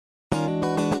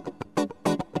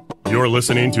You're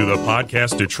listening to the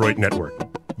Podcast Detroit Network.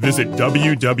 Visit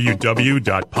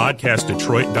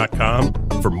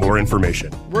www.podcastdetroit.com for more information.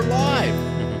 We're live.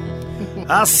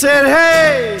 I said,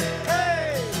 hey,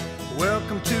 hey,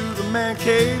 welcome to the Man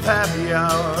Cave Happy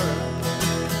Hour.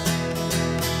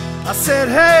 I said,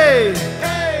 hey,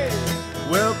 hey,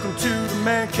 welcome to the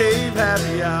Man Cave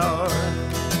Happy Hour.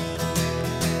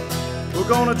 We're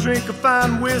gonna drink a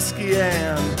fine whiskey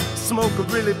and smoke a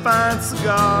really fine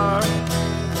cigar.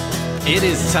 It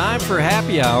is time for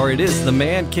happy hour. It is the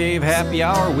Man Cave Happy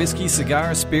Hour. Whiskey,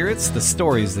 cigar, spirits, the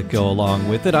stories that go along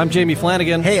with it. I'm Jamie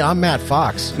Flanagan. Hey, I'm Matt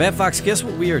Fox. Matt Fox, guess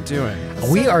what we are doing?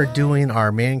 We are doing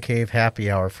our Man Cave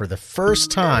Happy Hour for the first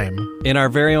time in our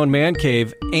very own Man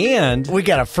Cave, and we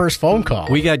got a first phone call.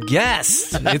 We got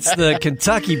guests. It's the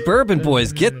Kentucky Bourbon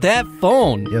Boys. Get that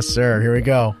phone. Yes, sir. Here we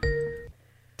go.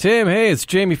 Tim, hey, it's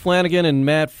Jamie Flanagan and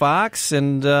Matt Fox,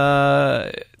 and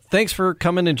thanks for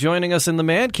coming and joining us in the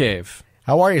Man Cave.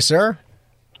 How are you, sir?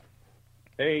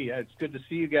 Hey, it's good to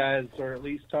see you guys, or at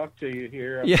least talk to you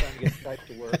here. I'm trying to get Skype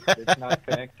to work, but it's not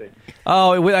connecting.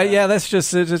 Oh, yeah, it's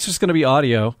just going to be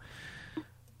audio.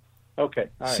 Okay.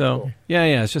 All right, so cool.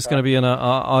 yeah, it's just going to be an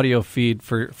audio feed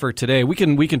for today. We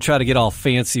can try to get all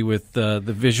fancy with the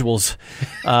visuals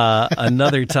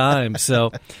another time.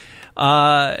 So,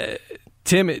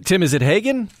 Tim, is it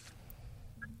Hagen?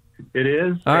 It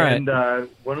is. All right. And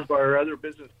one of our other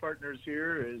business partners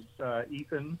here is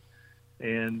Ethan,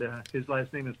 and his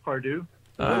last name is Pardue.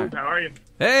 How are you?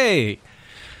 Hey,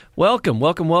 welcome.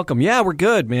 Yeah, we're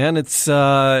good, man. It's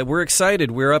we're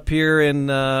excited. We're up here in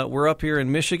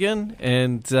Michigan,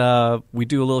 and we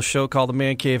do a little show called the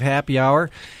Man Cave Happy Hour,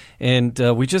 and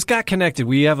we just got connected.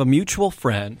 We have a mutual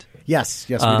friend. Yes,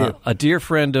 we do. A dear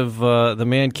friend of the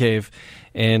Man Cave,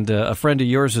 and a friend of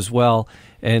yours as well.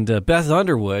 And Beth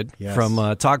Underwood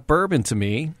from Talk Bourbon to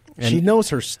me. And she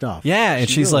knows her stuff. Yeah, and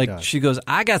she's really like, does. she goes,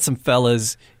 I got some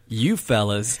fellas you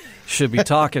fellas should be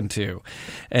talking to.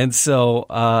 And so,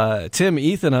 Tim,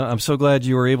 Ethan, I'm so glad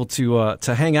you were able to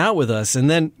hang out with us. And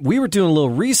then we were doing a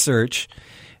little research,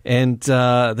 and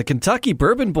the Kentucky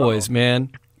Bourbon Boys,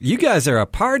 man, you guys are a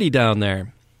party down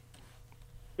there.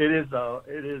 It's an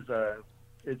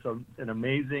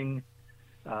amazing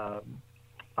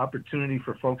opportunity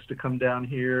for folks to come down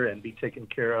here and be taken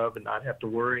care of and not have to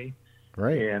worry,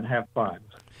 right, and have fun.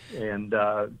 And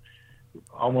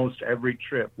almost every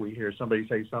trip we hear somebody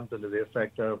say something to the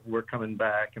effect of, we're coming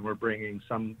back and we're bringing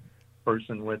some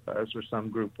person with us or some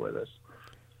group with us.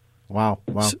 Wow.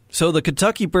 So the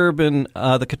Kentucky Bourbon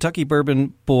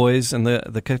Boys and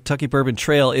the Kentucky Bourbon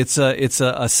Trail, it's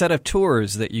a set of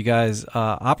tours that you guys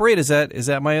operate. Is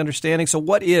that my understanding? So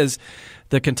what is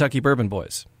the Kentucky Bourbon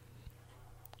Boys?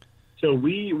 So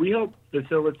we help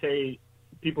facilitate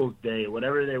people's day,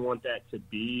 whatever they want that to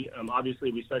be.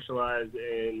 Obviously, we specialize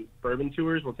in bourbon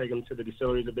tours. We'll take them to the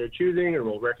distilleries of their choosing, or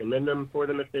we'll recommend them for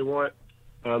them if they want.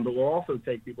 But we'll also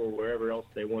take people wherever else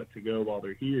they want to go while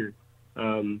they're here,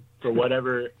 for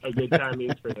whatever a good time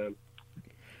means for them.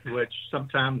 Which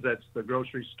sometimes that's the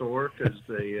grocery store because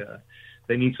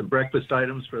they need some breakfast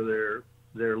items for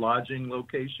their lodging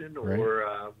location,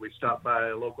 or we stop by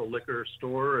a local liquor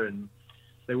store and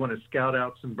they want to scout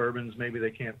out some bourbons maybe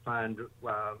they can't find, in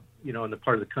the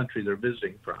part of the country they're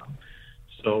visiting from.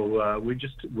 So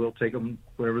we'll take them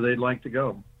wherever they'd like to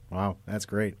go. Wow, that's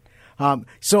great.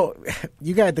 So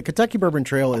you guys, the Kentucky Bourbon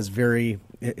Trail is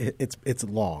it's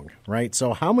long, right?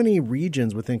 So how many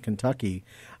regions within Kentucky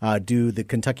do the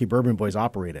Kentucky Bourbon Boys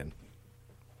operate in?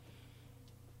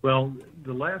 Well,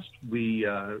 the last we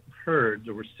heard,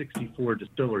 there were 64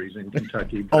 distilleries in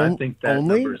Kentucky, but I think that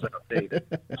number is outdated.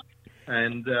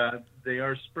 And they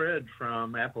are spread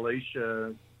from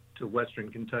Appalachia to Western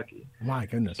Kentucky. My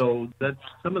goodness! So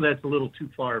some of that's a little too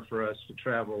far for us to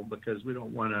travel because we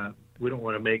don't want to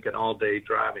make an all-day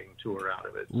driving tour out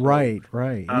of it. So, right.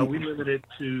 We limit it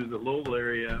to the Louisville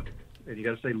area, and you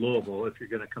got to say Louisville if you're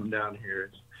going to come down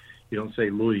here. You don't say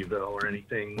Louisville or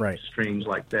anything strange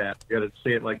like that. You got to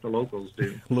say it like the locals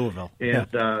do. Louisville. And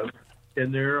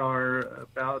and there are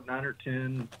about 9 or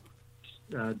 10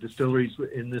 distilleries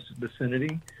in this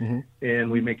vicinity, and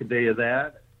we make a day of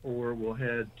that, or we'll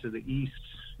head to the east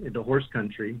into horse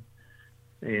country,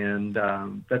 and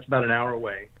that's about an hour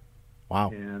away.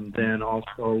 Wow. And then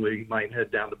also we might head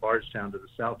down to Bardstown to the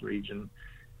south region,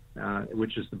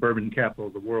 which is the bourbon capital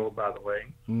of the world, by the way,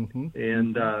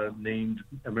 and named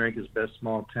America's best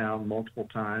small town multiple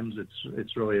times.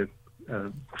 It's really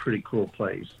a pretty cool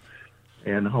place,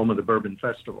 and home of the Bourbon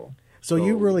Festival. So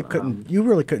you really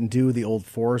couldn't do the Old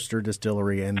Forester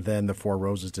Distillery and then the Four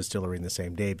Roses Distillery in the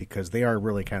same day because they are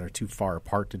really kind of too far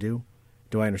apart to do.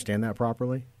 Do I understand that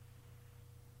properly?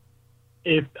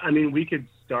 We could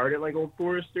start at like Old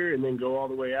Forester and then go all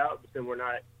the way out, but then we're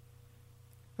not.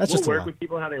 We'll work with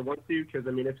people how they want to because,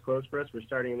 it's close for us. We're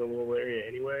starting in the Louisville area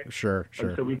anyway. Sure.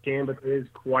 So we can, but there is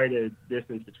quite a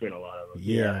distance between a lot of them.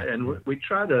 Yeah. And we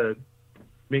try to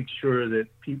make sure that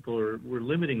we're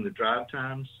limiting the drive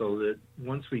time so that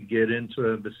once we get into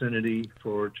a vicinity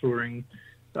for touring,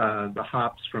 the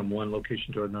hops from one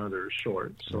location to another are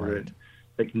short so that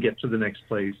they can get to the next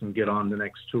place and get on the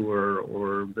next tour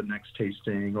or the next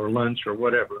tasting or lunch or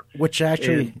whatever. Which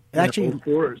actually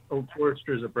Old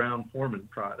Forester is a Brown Foreman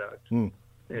product. And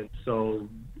so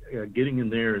getting in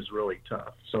there is really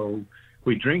tough. So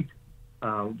we drink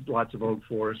lots of Old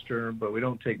Forester, but we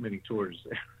don't take many tours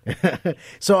there.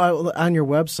 So on your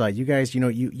website, you guys,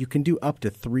 you can do up to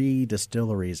 3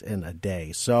 distilleries in a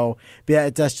day. So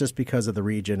that's just because of the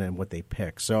region and what they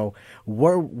pick. So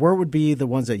where would be the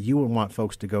ones that you would want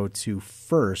folks to go to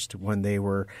first when they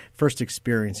were first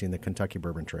experiencing the Kentucky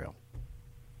Bourbon Trail?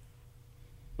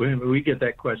 We get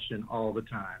that question all the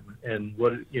time. And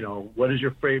what is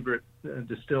your favorite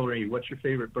distillery? What's your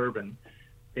favorite bourbon?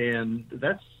 And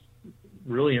that's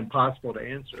really impossible to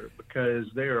answer because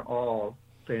they are all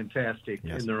fantastic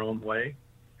in their own way.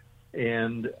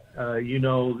 And,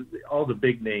 all the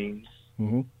big names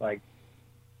like,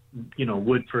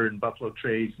 Woodford and Buffalo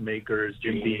Trace, Makers,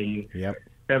 Jim Beam,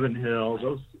 Heaven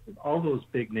Hill, all those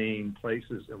big name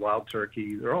places, Wild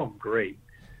Turkey, they're all great.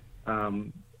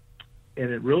 And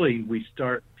it really,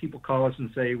 people call us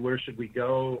and say, where should we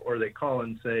go? Or they call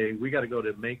and say, we got to go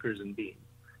to Makers and Beam.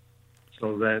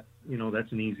 So that,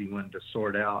 that's an easy one to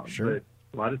sort out. Sure. But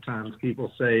a lot of times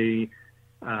people say,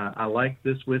 I like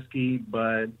this whiskey,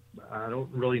 but I don't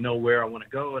really know where I want to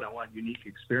go, and I want unique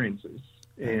experiences.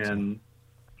 And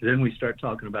then we start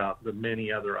talking about the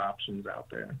many other options out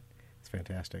there. It's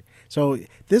fantastic. So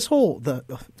the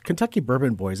Kentucky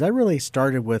Bourbon Boys, that really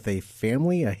started with a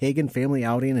Hagen family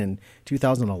outing in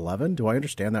 2011. Do I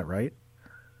understand that right?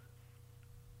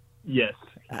 Yes.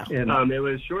 And it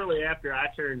was shortly after I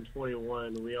turned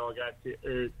 21. We all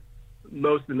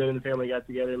most of the men in the family got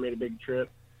together and made a big trip.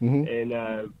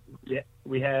 And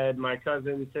we had my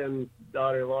cousin Tim's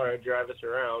daughter Laura drive us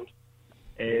around,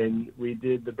 and we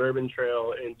did the Bourbon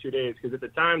Trail in 2 days because at the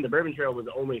time the Bourbon Trail was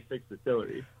only 6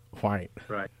 distilleries. Right.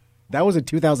 That was in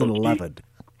 2011,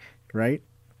 right?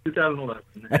 2011.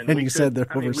 And you said there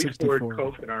were over 64. We poured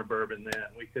Coke in our bourbon then.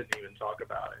 We couldn't even talk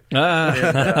about it.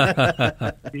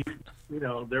 And,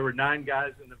 there were 9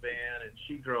 guys in the van, and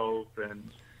she drove, and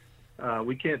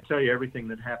we can't tell you everything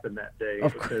that happened that day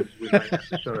because we might have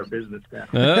to shut our business down.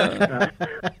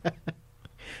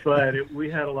 But we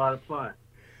had a lot of fun.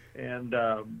 And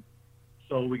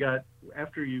so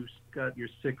after you got your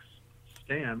 6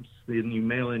 stamps, then you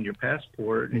mail in your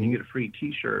passport, and you get a free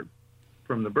T-shirt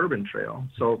from the Bourbon Trail.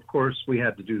 So, of course, we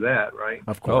had to do that, right?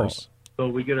 Of course. So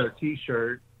we get our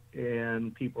T-shirt,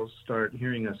 and people start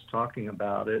hearing us talking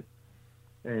about it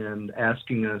and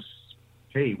asking us,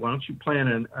 hey, why don't you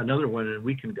plan another one and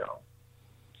we can go?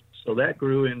 So that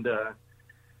grew into,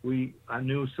 I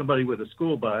knew somebody with a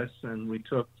school bus, and we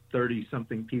took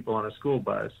 30-something people on a school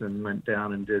bus and went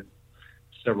down and did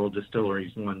several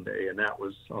distilleries one day, and that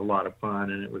was a lot of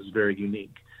fun, and it was very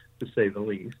unique, to say the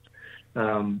least.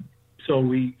 So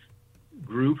we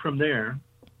grew from there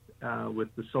with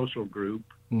the social group,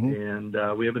 and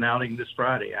we have an outing this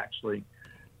Friday, actually,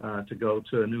 to go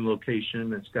to a new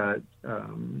location. It's got a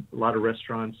lot of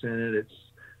restaurants in it. It's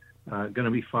going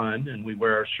to be fun, and we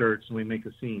wear our shirts and we make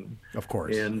a scene. Of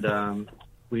course. And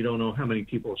we don't know how many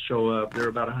people show up. There are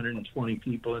about 120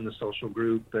 people in the social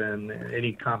group, and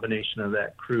any combination of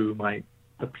that crew might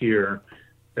appear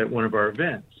at one of our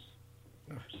events.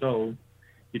 So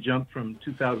you jump from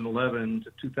 2011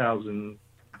 to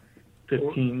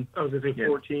 2015. I was going to say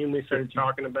 14. We started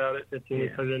talking about it. 15, we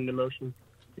put it into motion.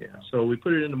 Yeah, so we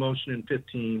put it into motion in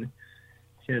 15.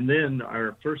 And then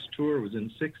our first tour was in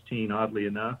 16, oddly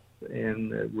enough,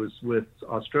 and it was with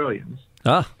Australians.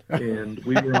 And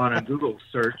we were on a Google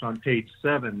search on page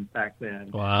 7 back then.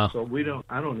 Wow. So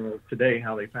I don't know today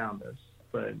how they found us,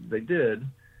 but they did.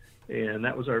 And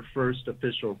that was our first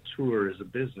official tour as a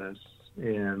business.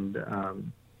 And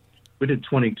we did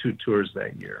 22 tours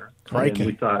that year. Crikey.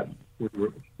 And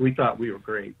we thought we were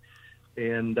great.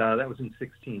 And that was in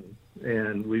 16.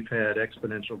 And we've had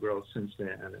exponential growth since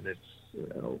then, and it's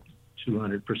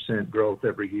 200% growth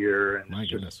every year. And My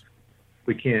goodness.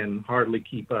 We can hardly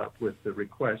keep up with the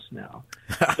requests now.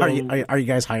 So, are you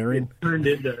guys hiring?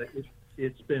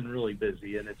 It's been really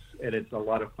busy, and it's a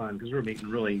lot of fun because we're meeting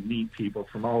really neat people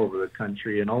from all over the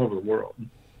country and all over the world.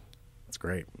 That's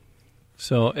great.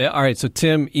 So, all right. So,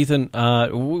 Tim, Ethan,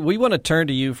 we want to turn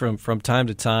to you from time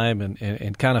to time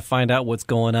and kind of find out what's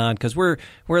going on, because we're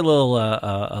a little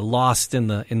lost in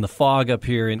the fog up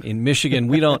here in Michigan.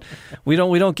 We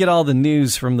don't get all the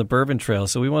news from the Bourbon Trail,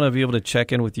 so we want to be able to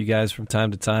check in with you guys from time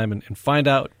to time and find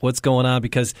out what's going on.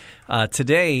 Because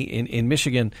today in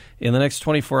Michigan, in the next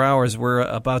 24 hours, we're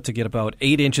about to get about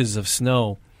 8 inches of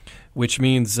snow, which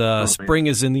means spring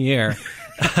is in the air.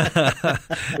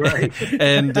 Right.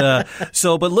 And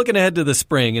but looking ahead to the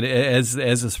spring, and as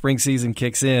the spring season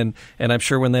kicks in, and I'm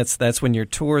sure when that's when your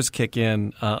tours kick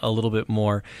in a little bit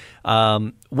more.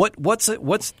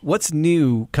 What's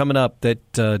new coming up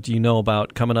that do you know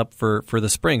about coming up for the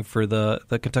spring for the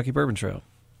Kentucky Bourbon Trail?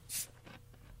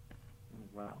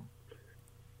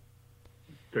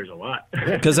 There's a lot.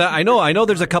 Because I know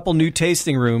there's a couple new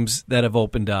tasting rooms that have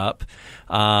opened up,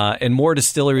 and more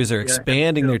distilleries are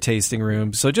expanding their tasting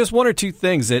rooms. So just one or two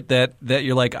things that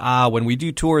you're like, when we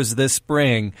do tours this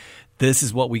spring, this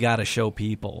is what we got to show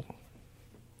people.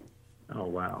 Oh,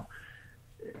 wow.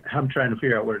 I'm trying to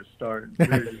figure out where to start.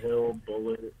 Heaven Hill,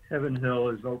 Bullet. Heaven Hill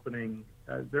is opening.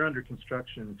 They're under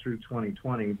construction through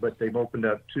 2020, but they've opened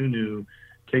up 2 new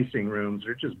tasting rooms.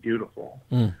 They're just beautiful.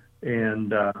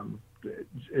 And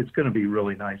it's going to be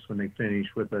really nice when they finish,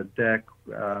 with a deck,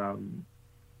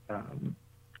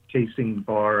 tasting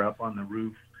bar up on the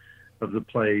roof of the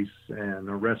place, and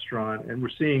a restaurant. And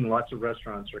we're seeing lots of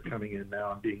restaurants are coming in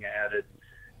now and being added,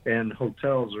 and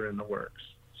hotels are in the works.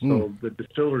 So the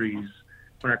distilleries,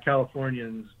 when our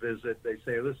Californians visit, they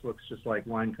say, this looks just like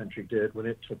wine country did when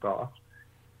it took off.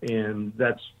 And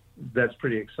that's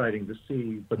pretty exciting to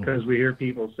see, because we hear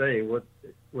people say,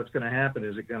 what's going to happen?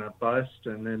 Is it going to bust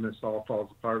and then this all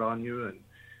falls apart on you? And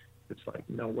it's like,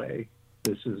 no way.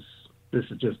 This is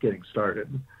just getting started.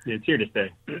 It's here to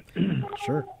stay.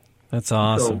 Sure. That's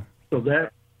awesome. So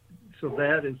that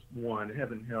is one,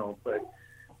 Heaven Hill. But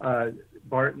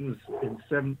Barton's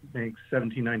makes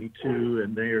 1792,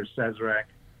 and they are Sazerac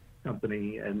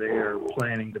company, and they are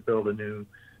planning to build a new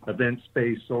event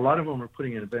space. So a lot of them are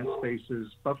putting in event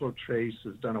spaces. Buffalo Trace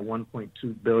has done a $1.2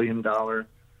 billion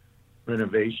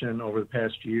renovation over the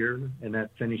past year, and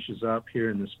that finishes up here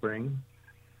in the spring.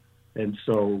 And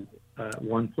so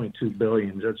 $1.2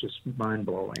 billion, that's just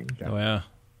mind-blowing. Oh, yeah.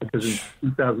 Because in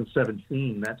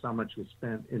 2017, that's how much was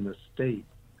spent in the state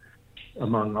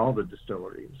among all the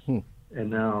distilleries. And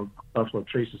now Buffalo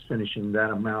Trace is finishing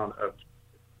that amount of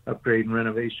upgrade and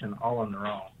renovation all on their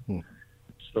own.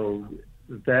 So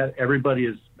that everybody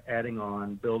is adding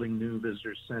on, building new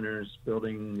visitor centers,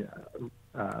 building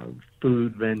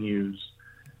food venues.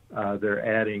 They're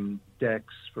adding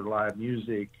decks for live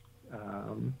music.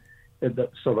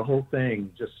 So the whole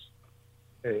thing just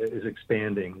is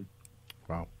expanding.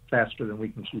 Wow. Faster than we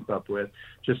can keep up with.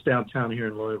 Just downtown here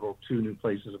in Louisville, 2 new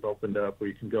places have opened up where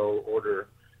you can go order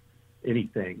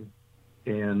anything.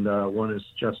 And one is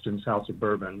Justin's House of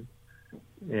Bourbon,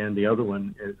 and the other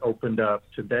one is opened up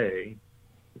today.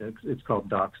 It's called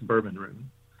Doc's Bourbon Room,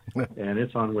 and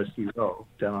it's on Whiskey Row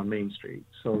down on Main Street.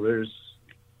 So there's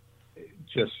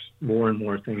just more and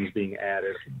more things being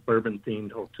added.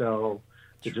 Bourbon-themed hotel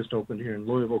that just opened here in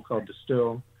Louisville called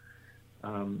Distill.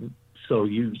 So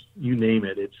you name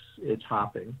it, it's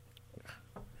hopping.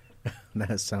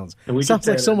 That sounds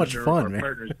like so much fun, man.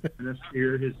 Partners this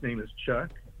year, his name is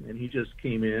Chuck, and he just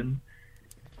came in.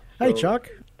 Hey, Chuck.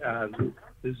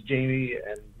 This is Jamie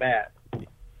and Matt.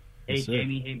 Hey,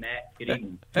 Jamie. Hey, Matt. Good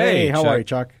evening. Hey, how are you,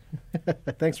 Chuck?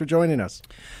 Thanks for joining us.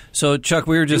 So, Chuck,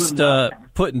 we were just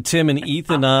putting Tim and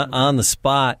Ethan on the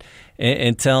spot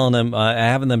and telling them,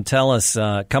 having them tell us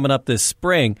coming up this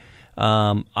spring,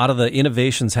 out of the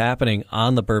innovations happening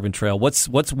on the Bourbon Trail, what's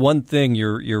one thing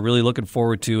you're really looking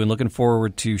forward to and looking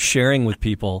forward to sharing with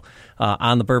people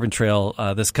on the Bourbon Trail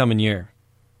this coming year?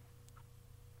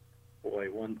 Boy,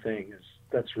 one thing is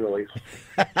that's really.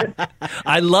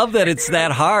 I love that it's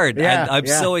that hard. Yeah, I'm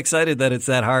so excited that it's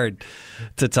that hard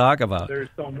to talk about. There's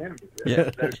so many.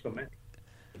 There's so many.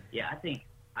 Yeah,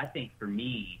 I think for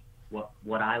me,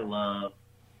 what I love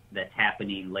that's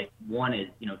happening, like, one is,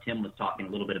 Tim was talking a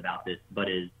little bit about this, but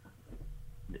is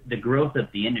the growth of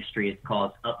the industry has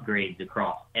caused upgrades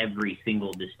across every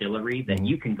single distillery that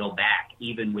you can go back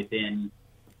even within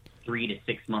 3 to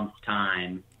 6 months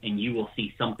time and you will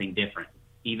see something different.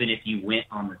 Even if you went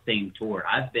on the same tour.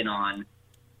 I've been to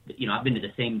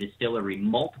the same distillery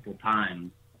multiple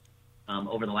times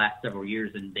over the last several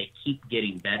years, and they keep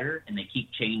getting better and they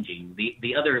keep changing.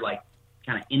 The other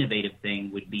kind of innovative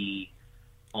thing would be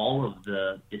all of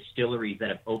the distilleries that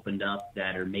have opened up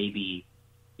that are maybe,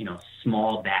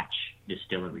 small batch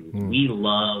distilleries. We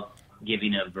love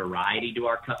giving a variety to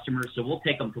our customers. So we'll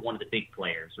take them to one of the big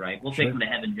players, right? We'll take them to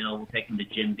Heaven Hill. We'll take them to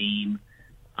Jim Beam.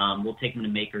 We'll take them to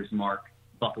Maker's Mark,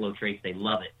 Buffalo Trace. They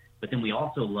love it. But then we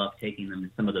also love taking them to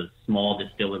some of those small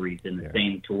distilleries in the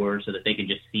same tour so that they can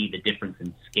just see the difference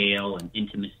in scale and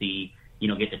intimacy,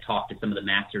 get to talk to some of the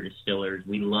master distillers.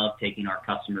 We love taking our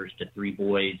customers to Three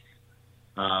Boys.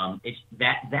 It's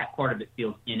that part of it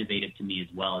feels innovative to me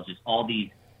as well. It's just all these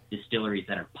distilleries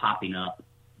that are popping up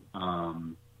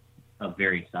of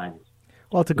various sizes.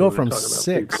 Well, to go from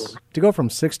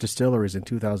six distilleries in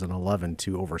 2011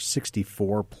 to over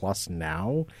 64 plus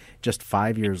now, just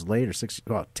 5 years later,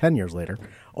 10 years later.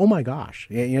 Oh my gosh!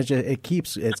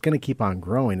 It's going to keep on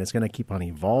growing. It's going to keep on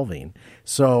evolving.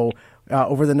 So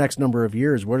over the next number of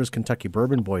years, where does Kentucky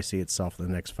Bourbon Boy see itself in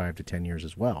the next 5 to 10 years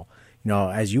as well?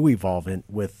 As you evolve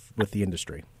with the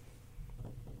industry.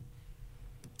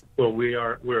 Well,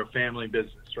 we're a family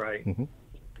business, right? Mm-hmm.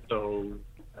 So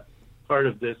part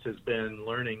of this has been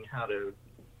learning how to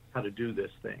do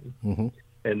this thing. Mm-hmm.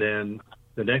 And then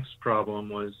the next problem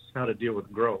was how to deal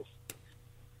with growth,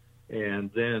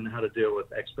 and then how to deal with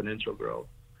exponential growth.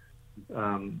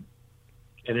 And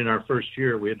in our first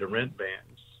year, we had to rent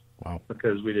vans. Wow.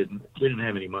 Because we didn't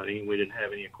have any money, we didn't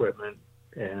have any equipment,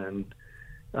 and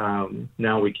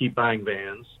now we keep buying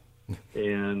vans,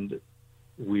 and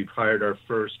we've hired our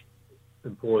first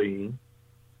employee.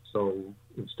 So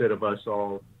instead of us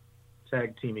all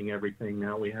tag teaming everything,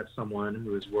 now we have someone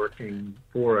who is working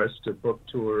for us to book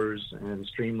tours and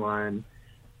streamline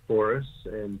for us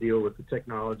and deal with the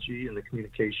technology and the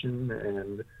communication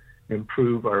and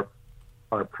improve our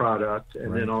product,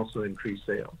 and then also increase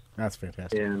sales. That's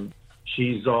fantastic. And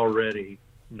she's already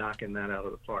knocking that out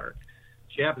of the park.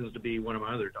 She happens to be one of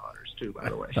my other daughters, too, by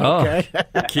the way. Oh, okay.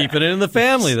 Keep it in the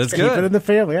family. That's good. Keep it in the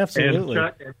family, absolutely.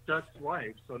 And Chuck's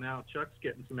wife. So now Chuck's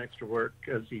getting some extra work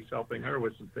because he's helping her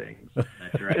with some things.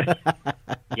 That's right.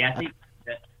 Yeah, I think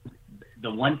that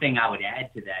the one thing I would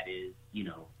add to that is,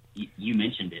 you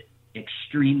mentioned it,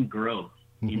 extreme growth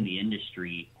in the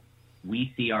industry.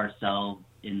 We see ourselves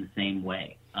in the same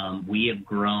way. We have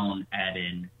grown at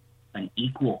an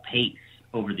equal pace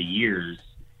over the years.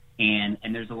 And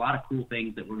there's a lot of cool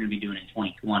things that we're going to be doing in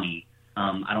 2020.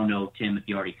 I don't know, Tim, if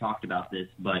you already talked about this,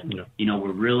 but,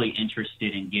 we're really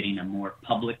interested in getting a more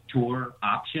public tour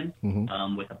option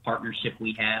with a partnership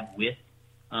we have with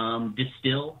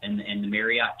Distill and the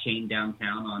Marriott chain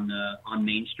downtown on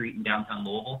Main Street in downtown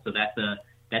Louisville. So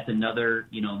that's another,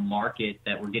 market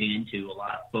that we're getting into. A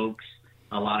lot of folks,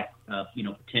 a lot of,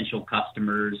 potential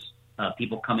customers,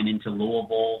 people coming into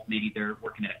Louisville. Maybe they're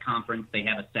working at a conference. They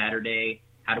have a Saturday.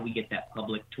 How do we get that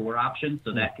public tour option?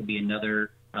 So that could be another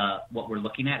what we're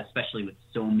looking at, especially with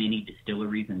so many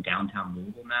distilleries in downtown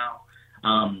Louisville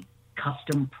now.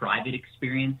 Custom private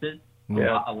experiences.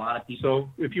 Yeah. A lot of people.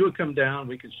 So if you would come down,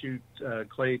 we could shoot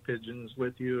clay pigeons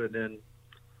with you, and then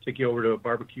take you over to a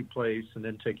barbecue place, and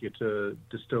then take you to a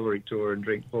distillery tour and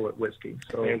drink Bullet whiskey.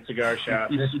 And cigar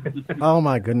shots. Oh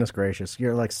my goodness gracious!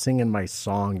 You're like singing my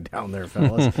song down there,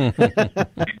 fellas.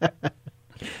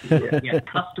 Yeah,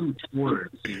 custom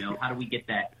tours. How do we get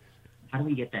that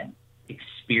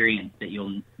experience that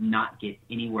you'll not get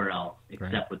anywhere else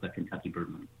except with the Kentucky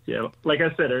Bourbon? Yeah, like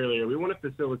I said earlier, we want to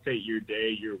facilitate your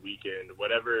day, your weekend,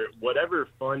 whatever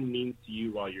fun means to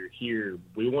you while you're here.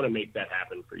 We want to make that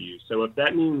happen for you. So if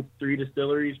that means 3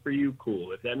 distilleries for you,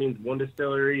 cool. If that means 1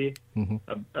 distillery,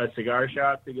 a cigar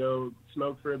shop to go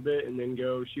smoke for a bit and then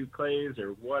go shoot clays or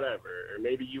whatever, or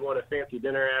maybe you want a fancy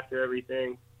dinner after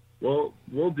everything. We'll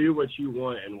do what you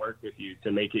want and work with you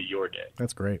to make it your day.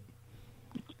 That's great.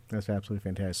 That's absolutely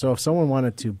fantastic. So if someone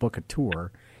wanted to book a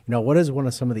tour, what is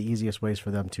some of the easiest ways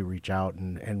for them to reach out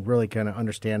and really kind of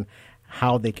understand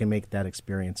how they can make that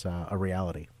experience a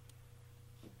reality?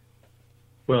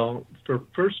 Well,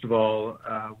 first of all,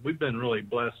 we've been really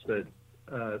blessed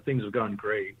that things have gone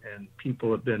great, and people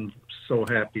have been so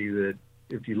happy that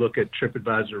if you look at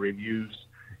TripAdvisor reviews,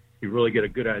 you really get a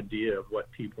good idea of what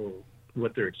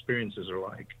their experiences are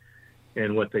like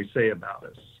and what they say about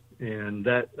us. And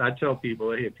that I tell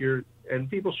people, hey, and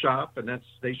people shop, and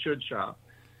they should shop.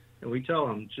 And we tell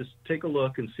them, just take a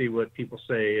look and see what people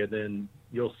say, and then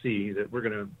you'll see that we're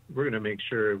gonna make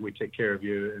sure we take care of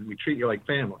you and we treat you like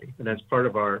family. And that's part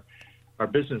of our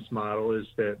business model, is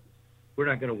that we're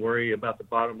not going to worry about the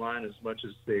bottom line as much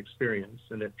as the experience,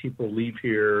 and that people leave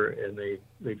here and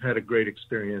they've had a great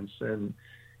experience. And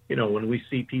when we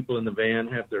see people in the van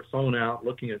have their phone out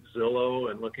looking at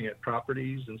Zillow and looking at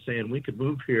properties and saying, we could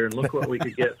move here and look what we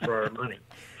could get for our money.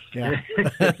 Yeah.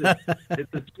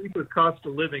 It's a cheaper cost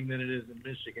of living than it is in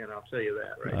Michigan, I'll tell you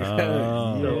that, right?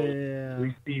 Oh. So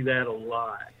we see that a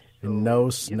lot. no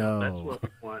You snow. know, that's what we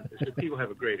want, is that people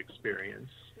have a great experience.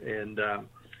 And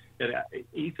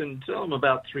Ethan, tell them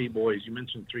about Three Boys. You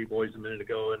mentioned Three Boys a minute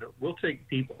ago, and we'll take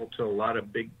people to a lot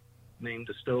of big name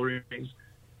distilleries,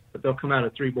 but they'll come out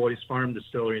of Three Boys Farm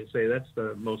Distillery and say that's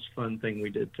the most fun thing we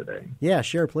did today. Yeah,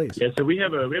 share, please. Yeah, so we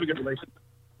have a good relationship.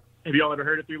 Have you all ever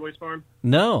heard of Three Boys Farm?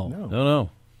 No.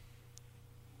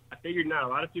 I figured not. A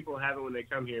lot of people have it when they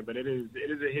come here, but it is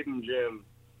a hidden gem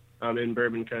in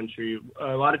bourbon country.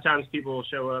 A lot of times people will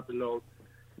show up and they'll,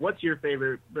 what's your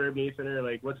favorite bourbon, Ethan? Or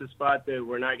like, what's a spot that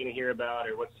we're not going to hear about,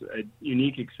 or what's a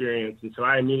unique experience? And so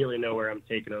I immediately know where I'm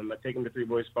taking them. I take them to Three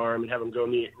Boys Farm and have them go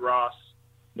meet Ross,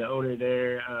 the owner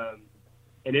there.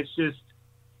 And it's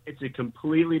a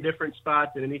completely different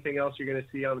spot than anything else you're going to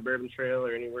see on the Bourbon Trail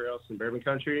or anywhere else in bourbon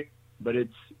country. But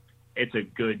it's a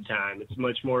good time. It's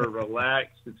much more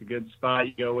relaxed. It's a good spot.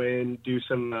 You go in, do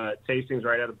some tastings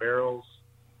right out of barrels.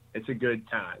 It's a good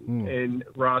time. And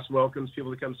Ross welcomes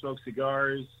people to come smoke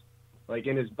cigars. Like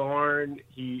in his barn,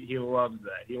 he loves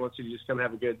that. He wants you to just come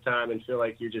have a good time and feel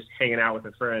like you're just hanging out with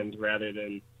a friend rather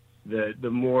than the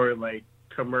more like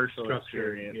commercial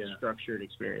structured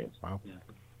experience. Wow. Yeah.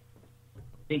 I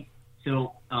think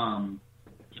so. To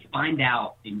find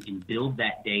out and build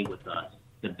that day with us,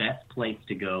 the best place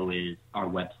to go is our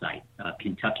website,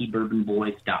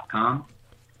 KentuckyBourbonBoys.com.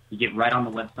 You get right on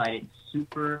the website. It's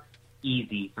super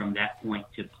easy from that point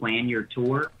to plan your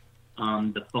tour.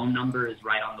 The phone number is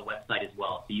right on the website as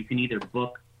well. So you can either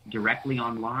book directly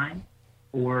online,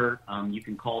 or you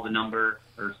can call the number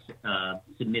or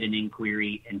submit an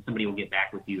inquiry, and somebody will get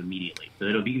back with you immediately. So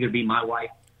it'll either be my wife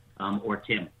or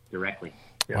Tim directly.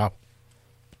 Yeah. Wow.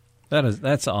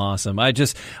 That's awesome. I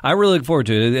really look forward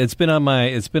to it. It's been on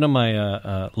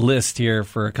my list here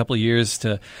for a couple of years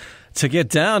to get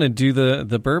down and do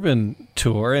the bourbon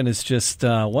tour, and it's just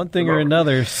one thing or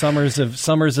another. Summers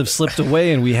have slipped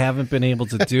away, and we haven't been able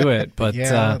to do it. But they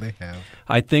have.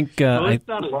 I think it's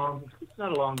not a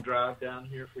long drive down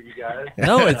here for you guys.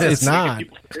 No, it's not.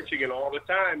 People Michigan all the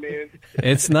time, man.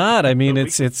 It's not. I mean,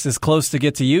 it's as close to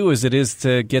get to you as it is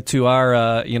to get to our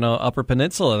Upper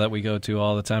Peninsula that we go to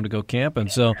all the time to go camping.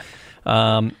 So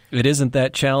it isn't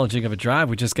that challenging of a drive.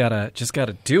 We just gotta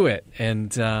do it.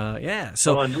 And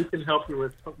So and we can help you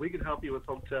with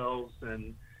hotels,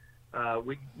 and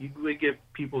we give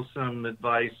people some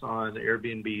advice on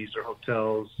Airbnbs or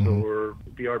hotels or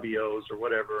VRBOs or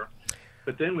whatever.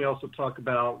 But then we also talk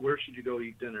about where should you go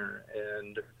eat dinner,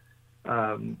 and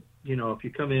if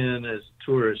you come in as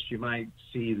tourists, you might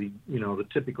see the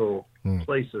typical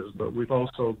places, but we've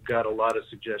also got a lot of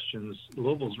suggestions.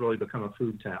 Louisville's really become a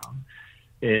food town,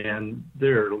 and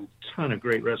there are a ton of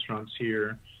great restaurants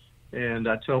here. And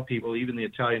I tell people, even the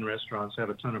Italian restaurants have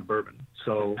a ton of bourbon.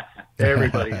 So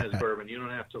everybody has bourbon. You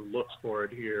don't have to look for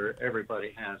it here.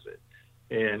 Everybody has it.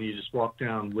 And you just walk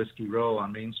down Whiskey Row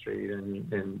on Main Street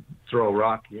and throw a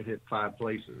rock, you hit 5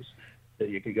 places that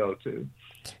you could go to.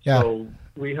 Yeah. So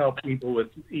we help people we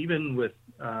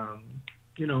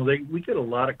get a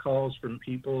lot of calls from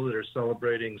people that are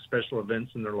celebrating special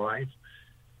events in their life,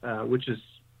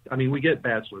 we get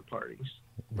bachelor parties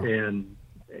and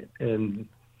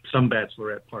some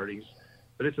bachelorette parties,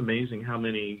 but it's amazing how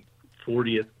many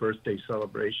 40th birthday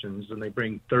celebrations, and they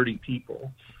bring 30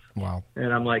 people. Wow.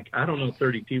 And I'm like, I don't know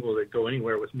 30 people that go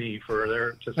anywhere with me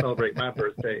to celebrate my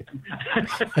birthday.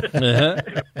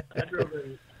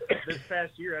 This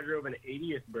past year, I drove an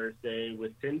 80th birthday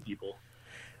with 10 people.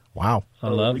 Wow. I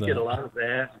love that. We get a lot of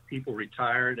that. People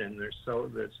retired, and it's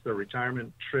their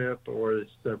retirement trip, or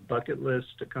it's their bucket list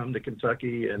to come to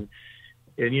Kentucky. And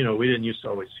we didn't used to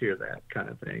always hear that kind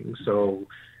of thing. So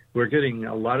we're getting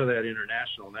a lot of that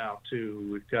international now, too.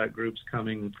 We've got groups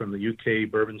coming from the UK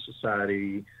Bourbon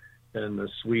Society and the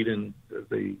Sweden,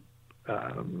 the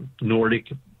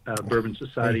Nordic Bourbon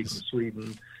Society from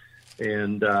Sweden,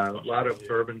 and a lot of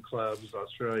bourbon clubs,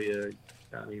 Australia.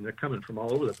 I mean, they're coming from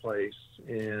all over the place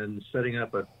and setting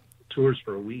up tours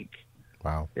for a week.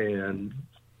 Wow. And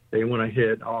they want to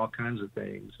hit all kinds of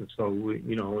things. And so,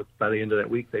 by the end of that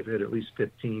week, they've hit at least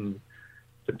 15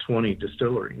 to 20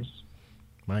 distilleries.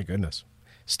 My goodness.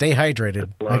 Stay hydrated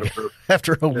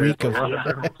after a week of... Well,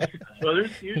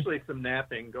 there's usually some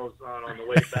napping goes on the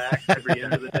way back every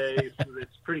end of the day.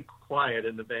 It's pretty quiet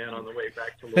in the van on the way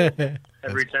back to Louisville.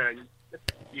 Every time.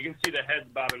 You can see the heads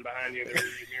bobbing behind you in the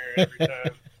rearview mirror every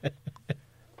time.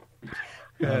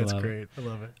 That's great. I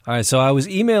love it. All right, so I was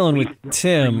emailing with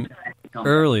Tim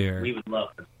earlier. We would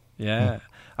love it. Yeah.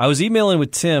 I was emailing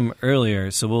with Tim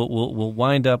earlier, so we'll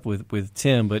wind up with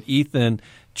Tim. But Ethan,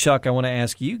 Chuck, I want to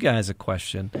ask you guys a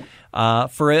question.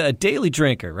 For a daily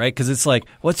drinker, right? Because it's like,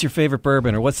 what's your favorite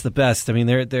bourbon or what's the best? I mean,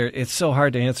 it's so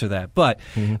hard to answer that. But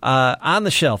on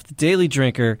the shelf, the daily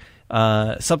drinker,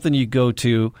 something you go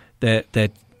to that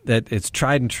it's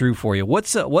tried and true for you.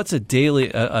 What's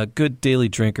a good daily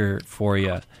drinker for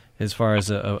you as far as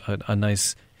a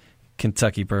nice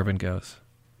Kentucky bourbon goes?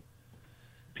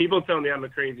 People tell me I'm a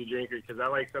crazy drinker because I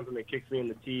like something that kicks me in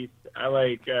the teeth. I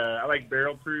like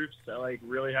barrel proofs. I like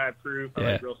really high proof. I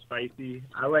like real spicy.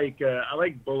 I like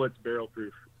Bulleit's barrel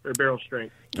proof or barrel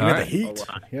strength. Give it the heat.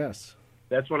 Yes,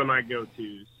 that's one of my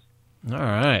go-tos. All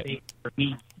right. I think for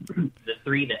me, the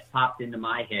three that popped into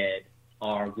my head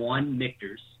are one,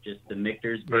 Michter's, just the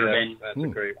Michter's bourbon. That's a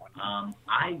great one.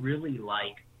 I really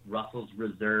like Russell's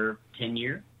Reserve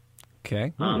 10-year.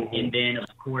 Okay. And then, of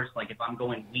course, like if I'm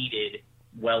going weeded,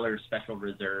 Weller's Special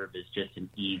Reserve is just an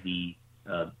easy,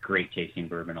 great tasting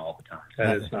bourbon all the time.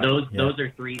 That is nice. Those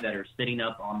are three that are sitting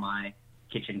up on my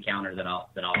kitchen counter that I'll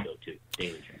go to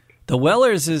daily drink. The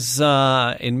Weller's is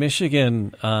in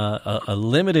Michigan a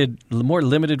more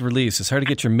limited release. It's hard to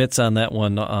get your mitts on that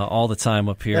one all the time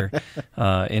up here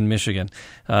in Michigan.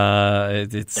 They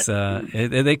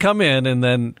come in and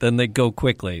then they go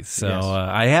quickly. So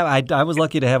I was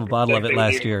lucky to have a bottle of it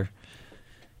last year.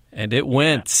 And it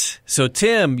went. So,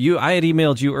 Tim, I had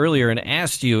emailed you earlier and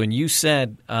asked you, and you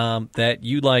said that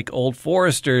you like Old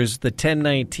Forester's, the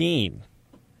 1019.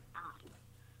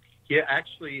 Yeah,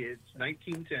 actually, it's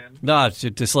 1910. No, it's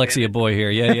a dyslexia boy here.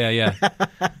 Yeah.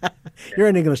 You're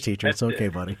an English teacher. It's okay,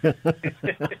 buddy.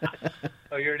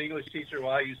 Oh, you're an English teacher?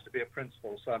 Well, I used to be a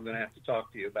principal, so I'm going to have to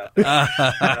talk to you about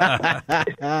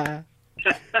that.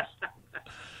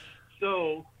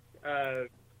 So,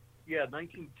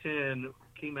 1910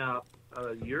 came out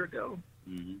a year ago,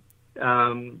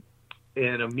 and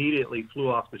immediately flew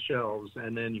off the shelves,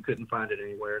 and then you couldn't find it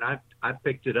anywhere. And I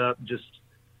picked it up just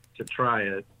to try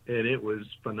it, and it was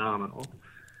phenomenal.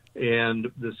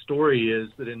 And the story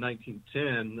is that in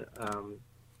 1910,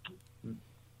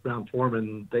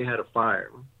 Brown-Forman, they had a fire,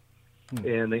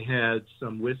 and they had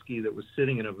some whiskey that was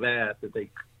sitting in a vat that they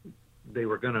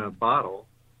were going to bottle,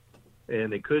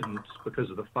 and they couldn't because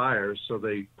of the fire, so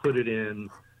they put it in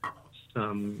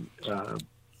some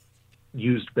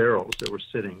used barrels that were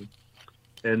sitting,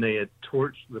 and they had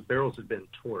torched, the barrels had been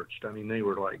torched. I mean, they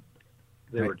were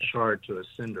were charred to a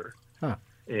cinder. Huh.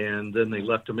 And then they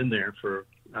left them in there for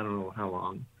I don't know how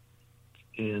long.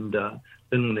 And then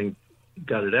when they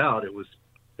got it out, it was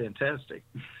fantastic.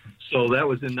 So that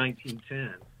was in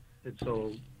 1910. And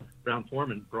so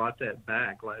Brown-Forman brought that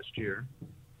back last year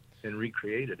and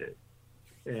recreated it.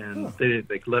 And they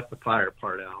left the fire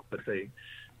part out, but they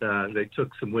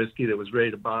took some whiskey that was ready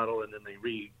to bottle, and then they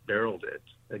re-barreled it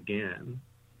again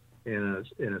in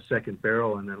a second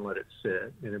barrel, and then let it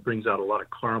sit. And it brings out a lot of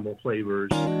caramel flavors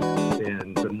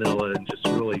and vanilla, and just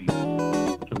really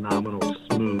phenomenal,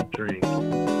 smooth drink.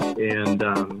 And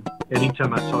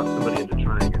anytime I talk somebody into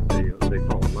trying it, they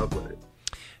fall in love with it.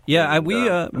 Yeah,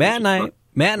 Matt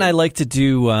and I like to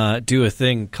do a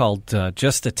thing called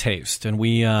Just a Taste, and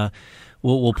we'll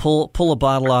pull a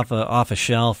bottle off a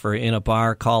shelf or in a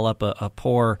bar, call up a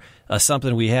pour,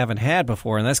 something we haven't had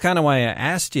before, and that's kind of why I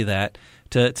asked you that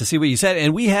to see what you said.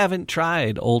 And we haven't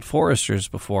tried Old Forester's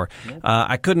before.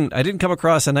 I didn't come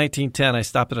across a 1910. I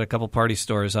stopped at a couple party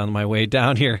stores on my way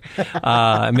down here.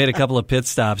 I made a couple of pit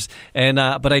stops, and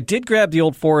but I did grab the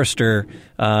Old Forester,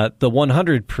 the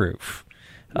 100 proof.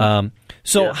 How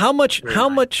much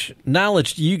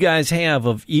knowledge do you guys have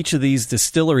of each of these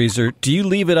distilleries, or do you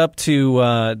leave it up to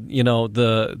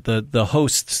the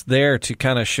hosts there to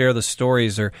kind of share the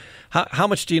stories, or how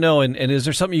much do you know? And is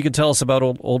there something you can tell us about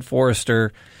Old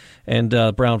Forester and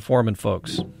Brown-Forman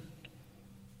folks?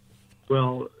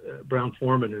 Well,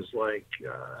 Brown-Forman is like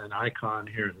an icon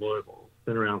here in Louisville.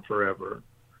 Been around forever.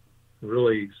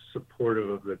 Really supportive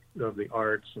of the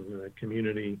arts and the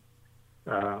community.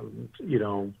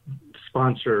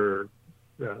 Sponsor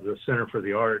the Center for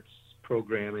the Arts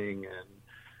programming,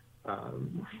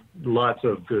 and lots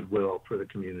of goodwill for the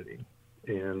community.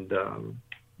 And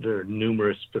there are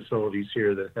numerous facilities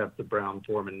here that have the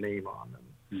Brown-Forman name on them,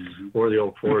 or the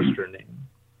Old Forester name.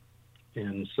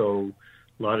 And so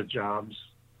a lot of jobs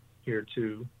here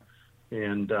too.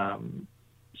 And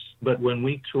but when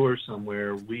we tour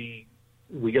somewhere, we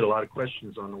get a lot of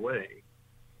questions on the way.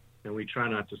 And we try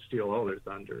not to steal all their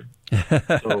thunder.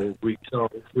 So we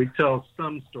tell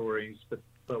some stories,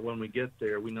 but when we get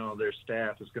there, we know their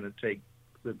staff is going to take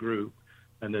the group,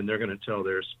 and then they're going to tell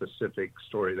their specific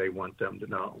story they want them to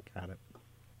know. Got it.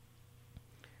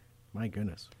 My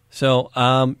goodness. So,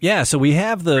 so we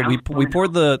have we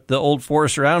poured the Old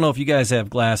Forester. I don't know if you guys have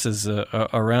glasses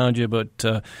around you,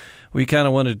 but we kind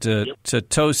of wanted to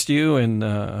toast you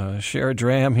and share a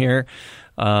dram here.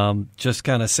 Just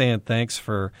kind of saying thanks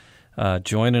for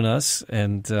joining us,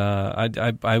 and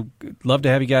I'd love to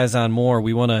have you guys on more.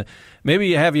 We want to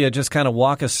maybe have you just kind of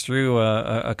walk us through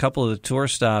a couple of the tour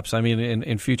stops. I mean,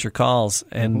 in future calls,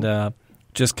 and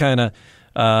just kind of.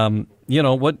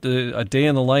 What a day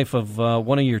in the life of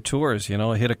one of your tours.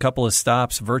 Hit a couple of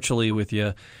stops virtually with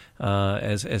you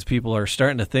as people are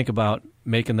starting to think about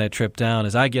making that trip down.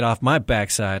 As I get off my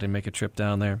backside and make a trip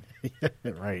down there.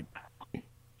 Right.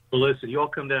 Well, listen, you all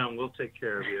come down. We'll take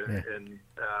care of you, and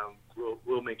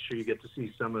we'll make sure you get to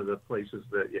see some of the places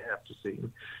that you have to see.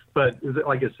 But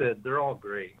like I said, they're all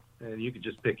great, and you could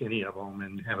just pick any of them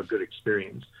and have a good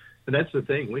experience. And that's the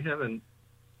thing. We haven't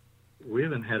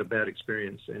had a bad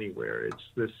experience anywhere.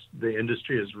 The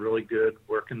industry is really good,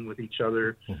 working with each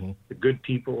other. The good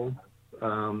people,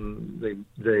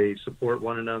 they support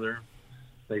one another.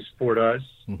 They support us.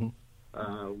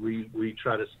 We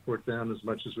try to support them as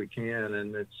much as we can,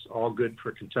 and it's all good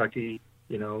for Kentucky.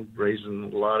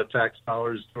 Raising a lot of tax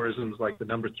dollars. Tourism is like the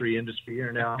number 3 industry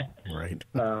here now. Right.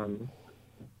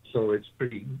 So it's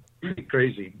pretty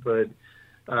crazy, but.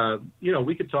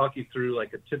 We could talk you through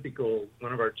like a typical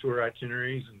one of our tour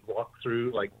itineraries and walk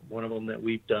through like one of them that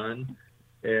we've done,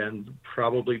 and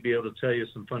probably be able to tell you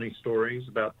some funny stories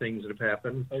about things that have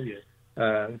happened. Oh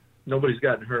yeah. Nobody's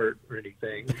gotten hurt or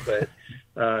anything, but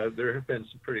there have been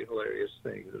some pretty hilarious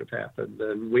things that have happened,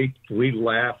 and we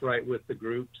laugh right with the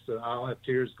groups. I'll have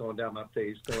tears going down my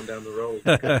face going down the road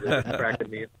because it's cracking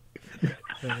me up.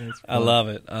 I love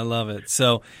it.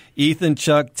 So, Ethan,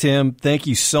 Chuck, Tim, thank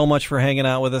you so much for hanging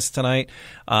out with us tonight.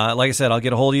 Like I said, I'll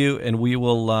get a hold of you, and we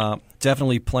will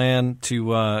definitely plan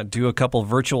to do a couple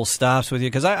virtual stops with you,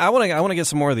 because I want to get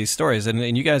some more of these stories,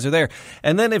 and you guys are there.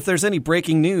 And then if there's any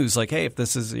breaking news, like, hey, if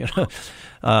this is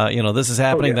this is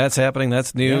happening, that's happening,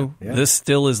 that's new, this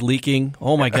still is leaking.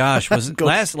 Oh my gosh,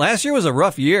 last year was a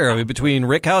rough year. I mean, between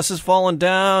rick houses falling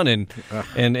down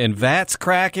and vats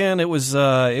cracking, it was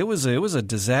a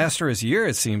disastrous year.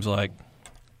 It seems like.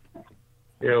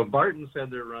 Barton said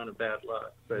they're run of bad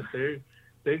luck, but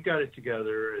they've got it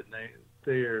together, and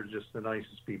they are just the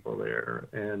nicest people there,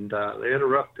 and they had a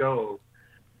rough go.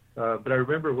 But I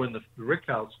remember when the rick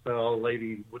house fell, a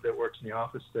lady that works in the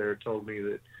office there told me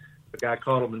that the guy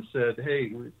called them and said,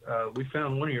 "Hey, we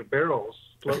found one of your barrels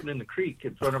floating in the creek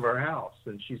in front of our house."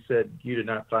 And she said, "You did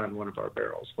not find one of our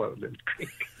barrels floating in the creek."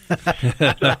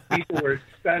 So people were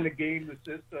trying to game the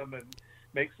system and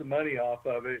make some money off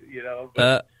of it,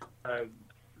 but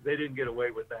they didn't get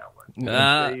away with that one.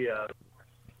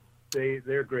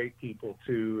 They're great people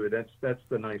too. That's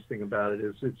the nice thing about it,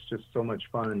 is it's just so much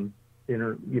fun,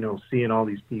 seeing all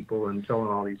these people and telling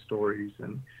all these stories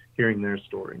and hearing their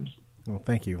stories. Well,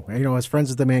 thank you. As friends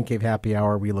of the Man Cave Happy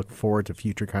Hour, we look forward to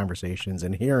future conversations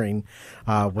and hearing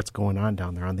what's going on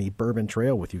down there on the Bourbon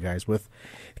Trail with you guys, with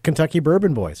Kentucky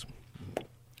Bourbon Boys.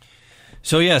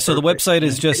 So the website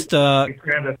is just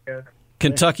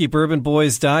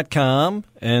KentuckyBourbonBoys.com,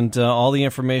 and all the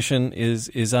information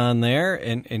is on there.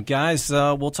 And guys,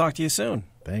 we'll talk to you soon.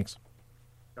 Thanks.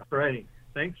 All righty.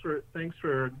 Thanks for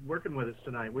working with us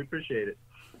tonight. We appreciate it.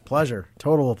 Pleasure.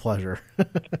 Total pleasure.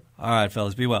 All right,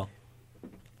 fellas. Be well.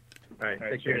 All right.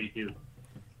 Take care.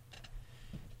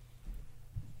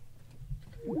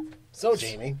 So,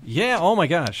 Jamie. Yeah. Oh my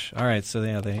gosh. All right. So they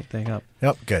hang up.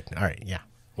 Yep. Good. All right. Yeah.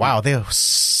 Wow. They have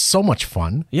so much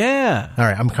fun. Yeah. All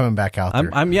right. I'm coming back out there.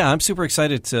 I'm super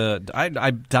excited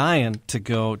I'm dying to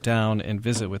go down and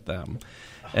visit with them,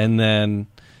 and then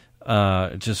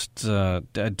just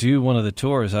do one of the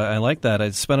tours. I like that. I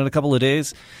spent it a couple of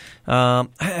days.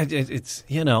 It's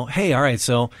hey, all right.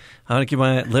 So I'm gonna give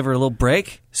my liver a little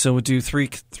break. So we'll do three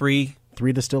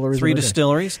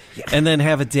distilleries, and then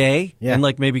have a day, and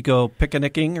like maybe go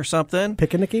picnicking or something.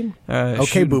 Picnicking?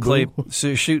 Okay, boo-boo.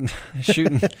 So shooting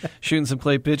some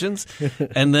clay pigeons,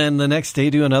 and then the next day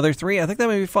do another 3. I think that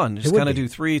may be fun. Just kind of do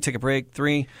 3, take a break,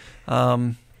 3.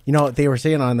 They were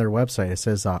saying on their website, it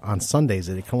says on Sundays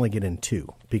that it can only get in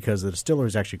 2 because the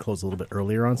distilleries actually close a little bit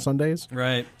earlier on Sundays.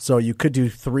 Right. So you could do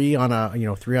 3 on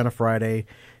a Friday,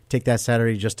 take that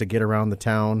Saturday just to get around the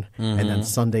town, and then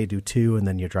Sunday do 2, and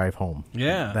then you drive home.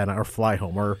 Yeah. Then or fly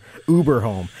home or Uber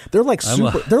home. They're like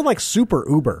super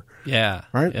Uber. Yeah.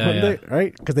 Right. Yeah,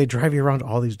 Right. Because they drive you around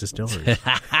all these distilleries.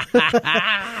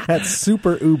 That's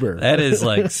super Uber. That is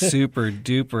like super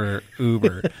duper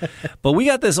Uber. But we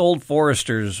got this Old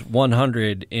Forester's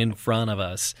 100 in front of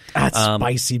us. That's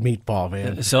spicy meatball,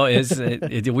 man. So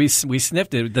we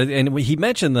sniffed it, and he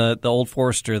mentioned the Old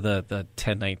Forester, the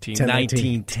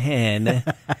 1910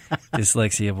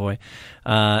 dyslexia boy.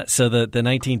 So the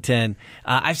 1910,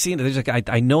 I've seen it. There's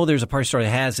I know there's a party store that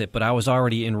has it, but I was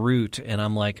already en route, and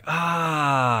I'm like,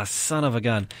 son of a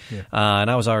gun. Yeah. And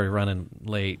I was already running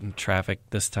late in traffic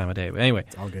this time of day. But anyway,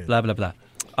 it's all good. Blah, blah, blah.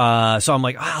 So I'm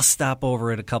like, I'll stop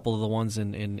over at a couple of the ones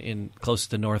in close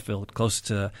to Northville, close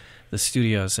to the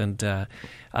studios, and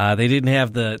they didn't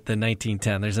have the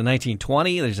 1910. There's a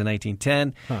 1920. There's a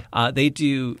 1910. Huh. They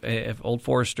do. If Old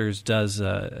Forester's does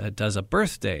a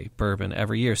birthday bourbon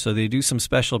every year, so they do some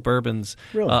special bourbons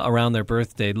around their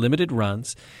birthday, limited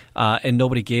runs, and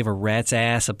nobody gave a rat's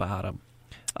ass about them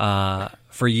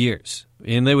for years.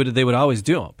 And they would always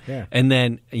do them. Yeah. And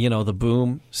then, the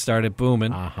boom started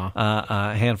booming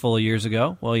a handful of years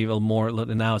ago. Well, even more.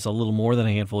 Now it's a little more than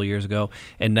a handful of years ago.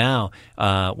 And now,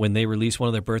 when they release one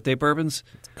of their birthday bourbons,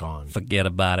 it's gone. Forget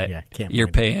about it. Yeah, you're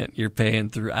paying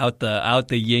throughout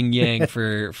the yin yang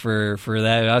for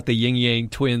that, out the yin yang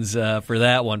twins for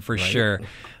that one for sure.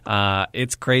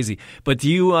 It's crazy. But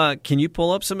can you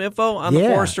pull up some info on the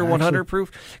Forester 100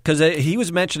 proof? Because he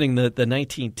was mentioning the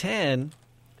 1910.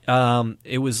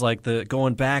 It was like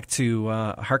harkening back to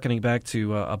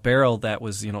a barrel that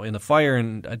was in the fire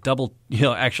and a double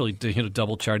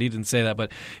double charred. He didn't say that,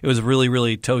 but it was really,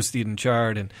 really toasted and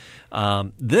charred. And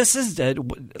this is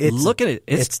look at it.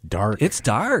 It's dark. It's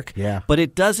dark. Yeah, but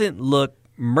it doesn't look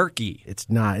murky. It's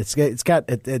not.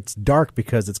 It's dark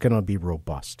because it's going to be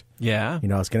robust. Yeah,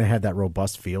 it's going to have that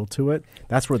robust feel to it.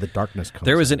 That's where the darkness comes.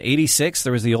 There was an 86.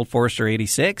 There was the Old Forester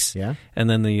 86. Yeah, and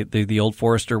then the Old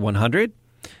Forester 100.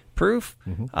 Proof.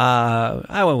 Mm-hmm.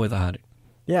 I went with 100.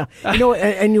 Yeah,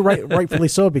 and you're rightfully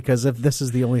so, because if this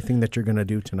is the only thing that you're going to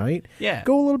do tonight,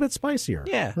 go a little bit spicier.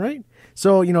 Yeah, right.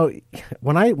 So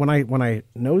when I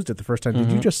nosed it the first time,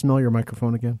 did you just smell your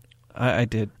microphone again? I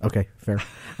did. Okay, fair.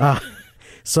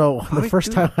 So the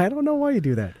first time, I don't know why you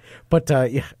do that, but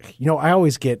I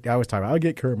always talk about I'll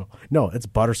get caramel. No, it's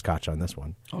butterscotch on this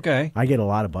one. Okay, I get a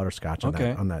lot of butterscotch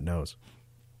on that nose.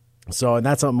 So, and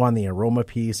that's something on the aroma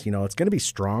piece. It's going to be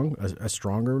strong, a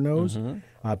stronger nose,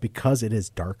 because it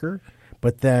is darker.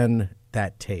 But then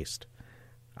that taste,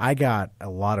 I got a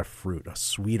lot of fruit, a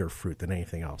sweeter fruit than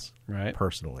anything else. Right.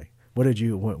 Personally, what did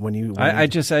you when you? I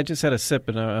just had a sip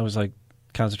and I was like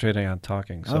concentrating on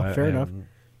talking. So fair enough.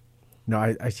 No,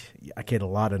 I get a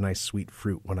lot of nice sweet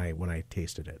fruit when I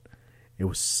tasted it. It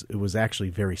was actually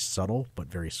very subtle but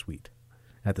very sweet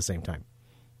at the same time.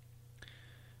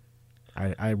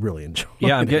 I really enjoy it.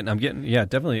 Yeah, I'm getting. Yeah,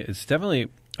 definitely. It's definitely.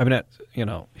 I mean, not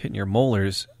hitting your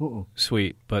molars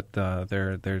sweet, but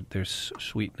they're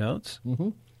sweet notes. Mm-hmm.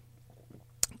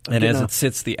 And as it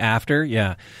sits the after,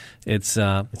 it's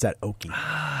that oaky.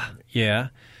 Yeah,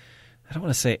 I don't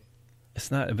want to say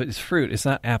it's not, but it's fruit. It's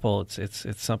not apple. It's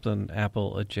something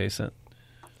apple adjacent.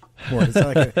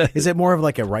 Is it more of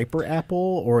like a riper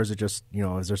apple, or is it just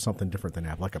is there something different than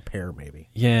apple, like a pear maybe?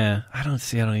 Yeah, I don't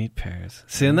eat pears.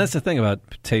 See, and that's the thing about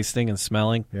tasting and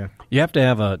smelling. Yeah, you have to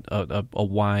have a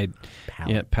wide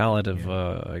palette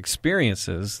of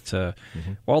experiences to.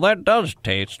 Mm-hmm. Well, that does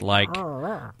taste like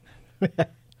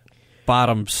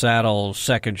bottom saddle,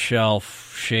 second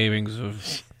shelf shavings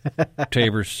of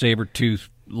saber-tooth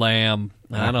lamb.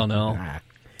 I don't know.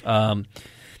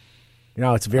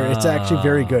 It's actually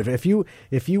very good. If you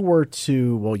were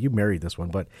to, well, you married this one,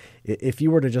 but if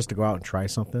you were to just to go out and try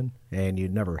something and you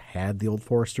never had the Old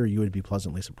Forester, you would be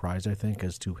pleasantly surprised, I think,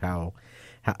 as to how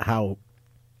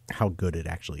good it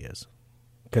actually is.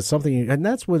 Because and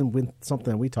that's when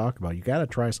something that we talk about, you got to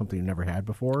try something you never had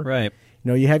before. Right.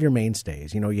 You have your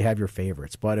mainstays, you have your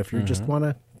favorites, but if you just want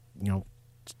to,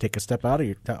 take a step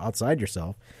outside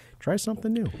yourself, try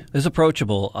something new. It's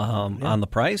approachable on the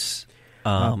price.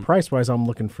 Price-wise, I'm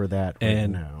looking for that right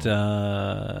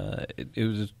now.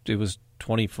 It was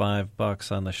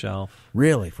 $25 on the shelf.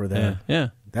 Really, for that? Yeah.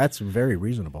 That's very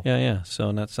reasonable. Yeah.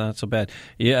 So that's not so bad.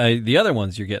 Yeah, the other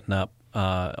ones you're getting up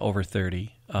over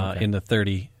 30, in the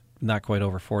 30, not quite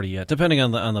over 40 yet, depending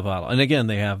on the bottle. And again,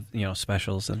 they have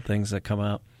specials and things that come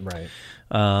out. Right.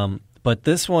 But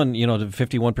this one, the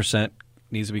 51%.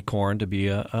 Needs to be corn to be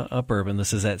a bourbon.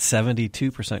 This is at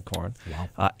 72% corn,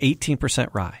 18%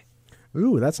 rye.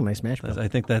 Ooh, that's a nice mash bill. I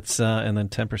think that's and then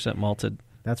 10% malted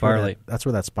That's barley. That's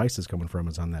where that spice is coming from.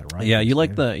 Is on that, right? Yeah, you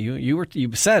like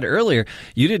you said earlier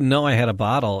you didn't know I had a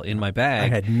bottle in my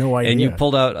bag. I had no idea. And you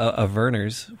pulled out a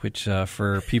Werner's, which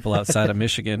for people outside of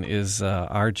Michigan is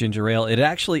our ginger ale. It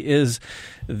actually is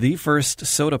the first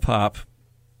soda pop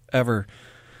ever.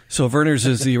 So Werner's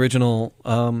is the original.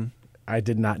 I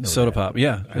did not know soda that. pop.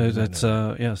 Yeah, it's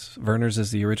yes. Werner's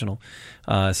is the original.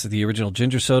 It's the original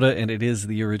ginger soda, and it is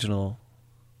the original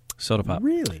soda pop.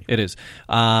 Really? It is.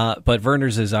 But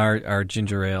Werner's is our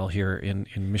ginger ale here in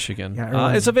Michigan.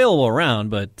 Yeah, it's available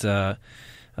around, but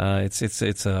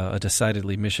it's a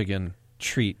decidedly Michigan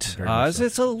treat.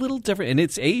 It's a little different, and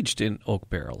it's aged in oak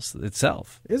barrels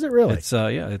itself. Is it really? It's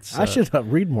It's. I should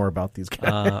read more about these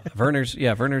guys. Werner's.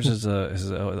 Yeah, Werner's is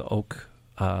a oak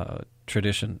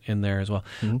tradition in there as well.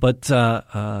 Mm-hmm. But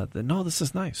no, this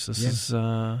is nice. This is.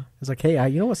 It's like, hey,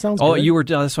 you know what sounds? Oh, good? you were.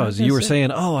 That's what I was. You were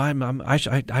saying. Oh,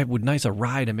 I would nice a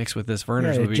rye to mix with this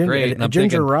Werner's would be great. And I'm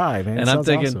ginger thinking, rye, man. And I'm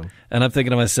thinking, awesome. And I'm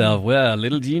thinking to myself, well,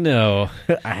 little do you know,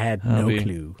 I had no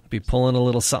clue. Be pulling a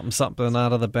little something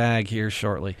out of the bag here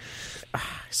shortly.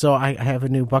 So I have a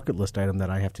new bucket list item that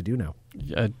I have to do now.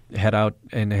 Head out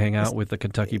and hang out with the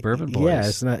Kentucky Bourbon Boys. Yeah,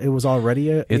 it's not. It was already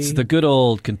It's the good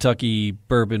old Kentucky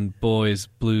Bourbon Boys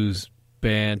blues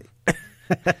band.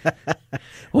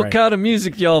 What kind of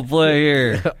music y'all play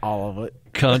here? All of it.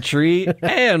 Country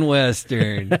and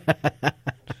Western.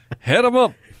 Head 'em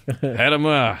up. Head 'em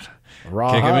out.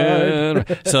 Kick 'em in.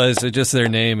 So it's just their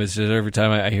name. It's just every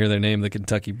time I hear their name, the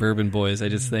Kentucky Bourbon Boys, I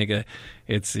just think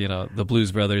it's the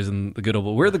Blues Brothers and the good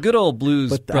old. We're the good old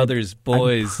Blues Brothers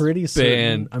Boys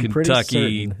band,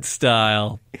 Kentucky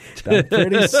style. I'm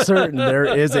pretty certain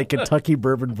there is a Kentucky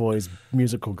Bourbon Boys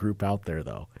musical group out there,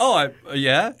 though. Oh,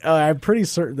 yeah. I'm pretty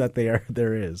certain that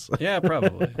there is. Yeah,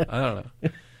 probably. I don't know.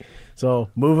 So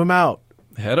move them out.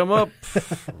 Head 'em up.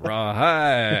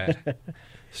 Rawhide.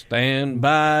 Stand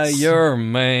by your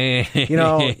man.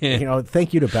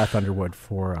 Thank you to Beth Underwood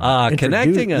for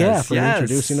connecting us. Yeah, for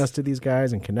introducing us to these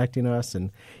guys and connecting us.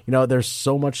 And there's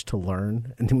so much to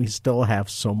learn, and we still have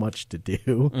so much to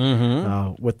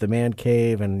do with the Man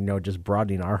Cave, and just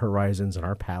broadening our horizons and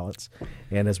our palates.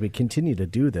 And as we continue to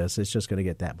do this, it's just going to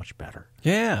get that much better.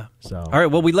 Yeah. So all right.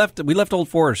 Well, we left Old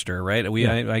Forester, right?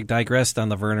 I digressed on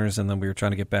the Werners, and then we were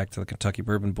trying to get back to the Kentucky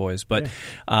Bourbon Boys, but.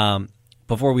 Yeah.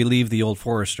 Before we leave the Old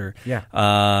Forester,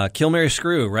 Kill, Marry,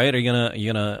 Screw, right? Are you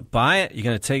gonna buy it? You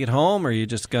gonna take it home, or are you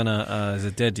just gonna? Is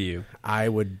it dead to you? I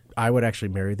would actually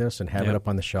marry this and have it up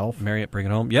on the shelf. Marry it, bring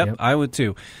it home. Yep. I would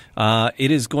too. It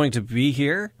is going to be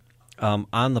here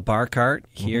on the bar cart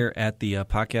here at the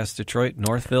Podcast Detroit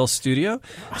Northville studio.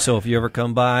 So if you ever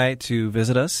come by to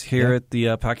visit us here at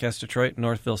the Podcast Detroit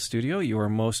Northville studio, you are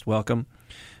most welcome.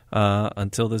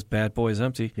 Until this bad boy is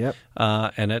empty. Yep.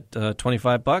 And at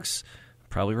 $25.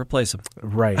 Probably replace them.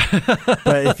 Right.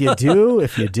 But if you do,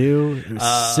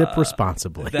 sip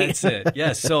responsibly. That's it.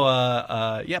 Yes. So,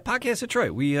 Podcast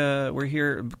Detroit. We're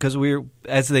here because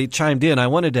as they chimed in,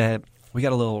 we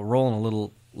got a little rolling a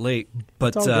little late,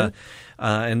 but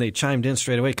and they chimed in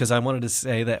straight away because I wanted to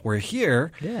say that we're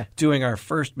here doing our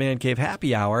first Man Cave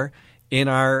happy hour in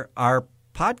our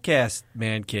podcast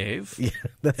Man Cave. Yeah,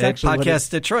 that's actually Podcast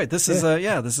Detroit. This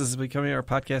is becoming our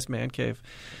podcast Man Cave.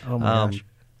 Oh my gosh.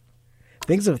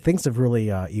 Things have really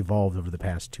evolved over the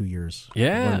past 2 years.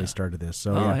 Yeah, when we started this.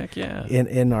 So heck yeah,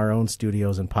 in our own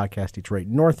studios in Podcast Detroit,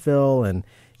 Northville, and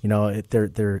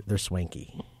they're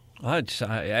swanky.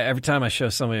 Every time I show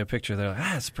somebody a picture, they're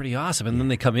like, it's pretty awesome, and then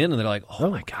they come in and they're like,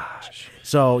 oh my gosh.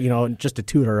 So just to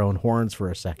toot our own horns for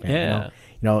a second. Yeah.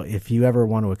 If you ever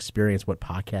want to experience what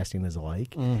podcasting is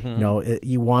like,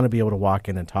 you want to be able to walk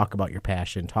in and talk about your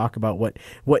passion, talk about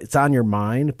what's on your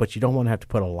mind, but you don't want to have to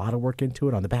put a lot of work into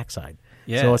it on the backside.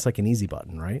 Yeah. So it's like an easy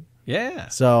button, right? Yeah.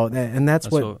 So and that's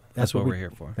what we're here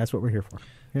for. That's what we're here for.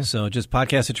 Yeah. So just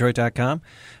podcastdetroit.com,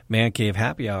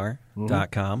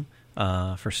 mancavehappyhour.com.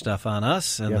 For stuff on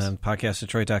us, and then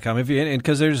podcastdetroit.com.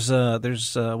 Because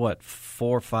there's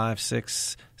 4, 5,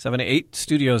 6, 7, 8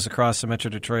 studios across the Metro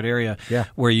Detroit area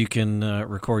where you can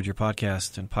record your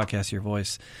podcast and podcast your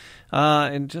voice,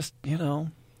 and just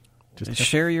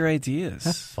share your ideas.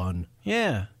 Have fun.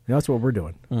 Yeah. That's what we're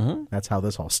doing. Mm-hmm. That's how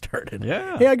this all started.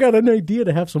 Yeah. Hey, I got an idea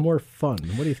to have some more fun.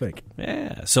 What do you think?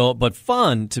 Yeah. So, but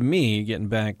fun to me,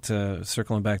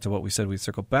 circling back to what we said we'd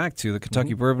circle back to, the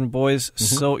Kentucky Bourbon Boys.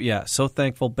 Mm-hmm. So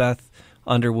thankful Beth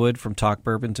Underwood from Talk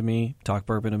Bourbon to Me,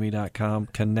 talkbourbontome.com,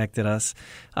 connected us.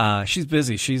 She's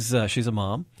busy. She's a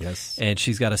mom. Yes. And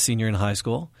she's got a senior in high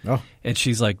school. Oh. And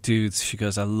she's like, dude, she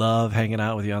goes, I love hanging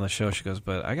out with you on the show. She goes,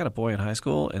 but I got a boy in high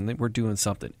school, and we're doing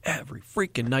something every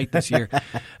freaking night this year.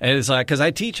 And it's like, because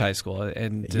I teach high school,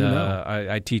 and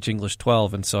I teach English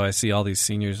 12, and so I see all these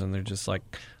seniors, and they're just like,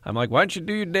 I'm like, why don't you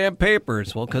do your damn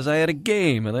papers? Well, because I had a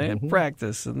game, and I had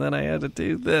practice, and then I had to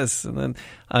do this, and then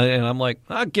and I'm like,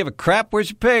 I don't give a crap. Where's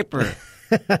your paper?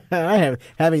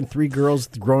 Having 3 girls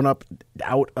grown up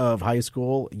out of high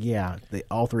school,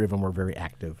 all 3 of them were very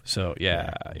active. So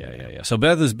yeah. So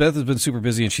Beth has been super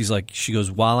busy, and she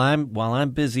goes, while I'm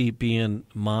busy being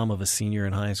mom of a senior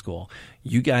in high school,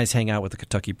 you guys hang out with the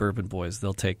Kentucky Bourbon Boys.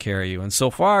 They'll take care of you. And so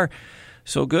far,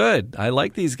 so good. I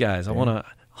like these guys. I want to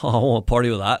party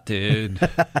with that dude.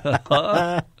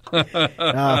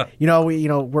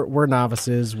 We're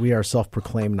novices. We are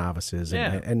self-proclaimed novices,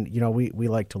 and we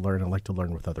like to learn and like to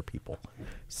learn with other people.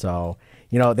 So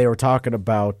they were talking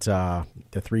about the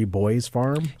 3 Boys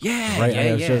farm.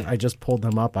 I just pulled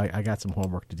them up. I got some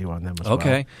homework to do on them as well.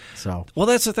 Okay. Well,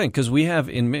 that's the thing, because we have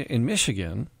in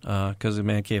Michigan, because of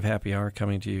Man Cave Happy Hour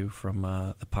coming to you from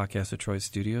the Podcast Detroit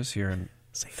studios here in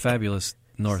fabulous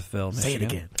Northville, Michigan. Say it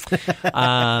again.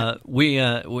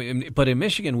 But in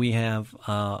Michigan we have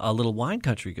a little wine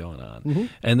country going on,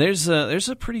 and there's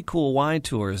a pretty cool wine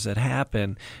tours that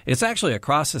happen. It's actually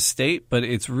across the state, but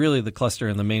it's really the cluster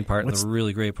in the main part and the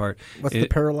really great part. What's the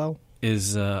parallel?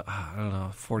 Is I don't know,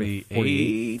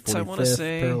 48. I want to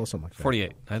say parallel, something like that.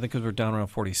 48. I think because we're down around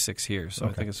 46 here, so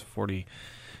I think it's 40,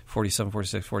 47,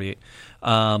 46, 48.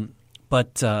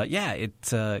 But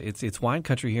it's wine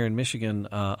country here in Michigan,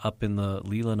 up in the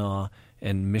Leelanau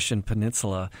and Mission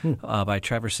Peninsula by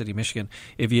Traverse City, Michigan.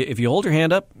 If you hold your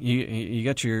hand up, you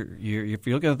got your if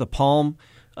you look at the palm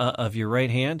of your right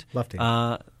hand, left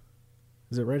hand.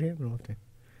 Is it right hand or left hand?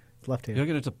 It's left hand. You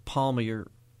look at the palm of your.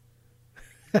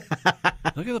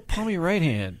 Look at the palm of your right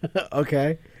hand.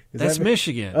 Okay, that's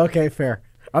Michigan. Okay, fair.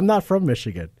 I'm not from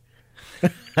Michigan.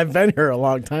 I've been here a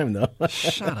long time, though.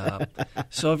 Shut up.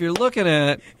 So if you're looking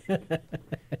at,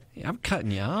 I'm cutting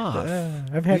you off.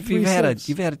 I've had you've had a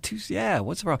 2. Yeah,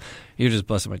 what's the problem? You're just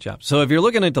busting my job. So if you're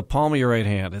looking at the palm of your right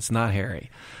hand, it's not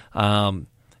hairy. No.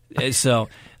 So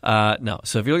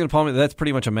if you're looking at palm, that's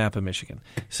pretty much a map of Michigan.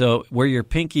 So where your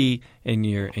pinky and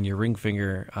your ring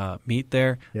finger meet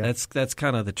there, that's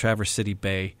kind of the Traverse City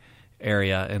Bay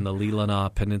area in the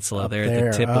Leelanau Peninsula at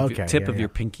the tip of your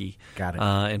pinky. Got it.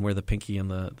 And where the pinky and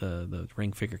the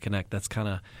ring finger connect. That's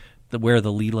kind of where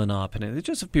the Leelanau Peninsula. It's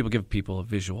just give people a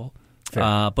visual.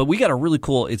 But we got a really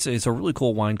cool. It's a really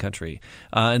cool wine country,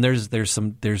 and there's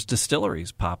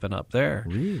distilleries popping up there.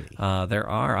 Really? There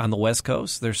are on the West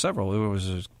Coast. There's several. There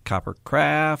was Copper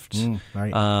Craft.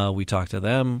 Right. We talked to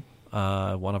them.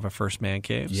 One of our first man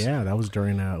caves. Yeah, that was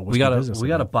during we got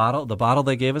a bottle. The bottle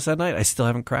they gave us that night, I still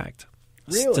haven't cracked.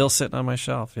 Really? Still sitting on my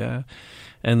shelf. Yeah.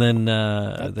 And then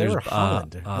there's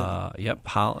Holland. Yep.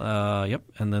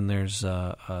 And then there's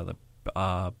the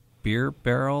beer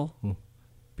barrel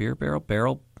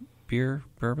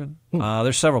bourbon.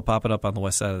 There's several popping up on the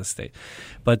west side of the state,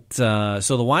 but so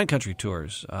the wine country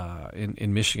tours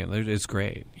in Michigan, it's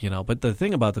great, But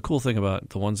the cool thing about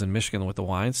the ones in Michigan with the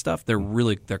wine stuff, they're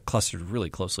clustered really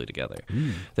closely together.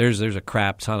 There's a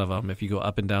crap ton of them. If you go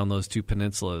up and down those 2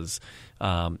 peninsulas,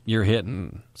 you're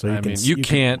hitting. So you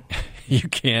can't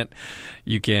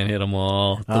hit them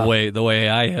all the way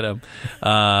I hit them.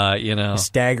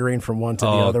 Staggering from one to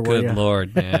the other. Oh, good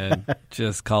Lord, man!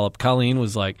 Just call up. Colleen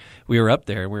was like, we were up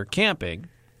there. We were camping,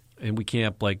 and we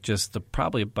camped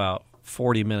probably about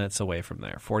 40 minutes away from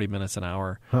there. 40 minutes an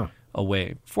hour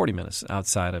away. 40 minutes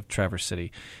outside of Traverse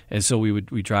City, and so we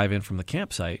drive in from the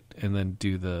campsite and then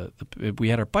do we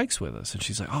had our bikes with us, and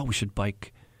she's like, oh, we should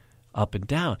bike up and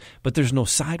down, but there's no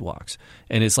sidewalks,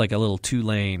 and it's like a little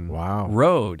 2-lane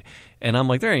road. And I'm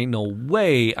like, there ain't no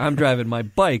way I'm driving my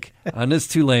bike on this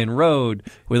 2-lane road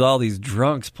with all these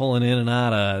drunks pulling in and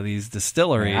out of these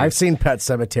distilleries. I've seen Pet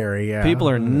Cemetery. Yeah, people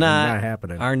are not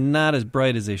happening. Are not as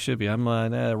bright as they should be. I'm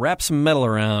wrap some metal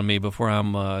around me before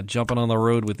I'm jumping on the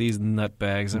road with these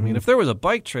nutbags. I mean, if there was a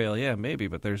bike trail, yeah, maybe,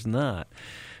 but there's not.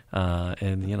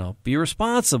 And be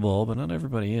responsible, but not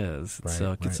everybody is. Right,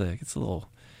 so it gets a little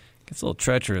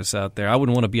treacherous out there. I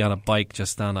wouldn't want to be on a bike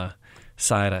just on the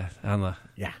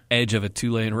edge of a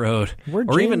 2-lane road,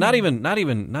 or even not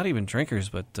even drinkers,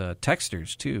 but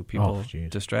texters too. People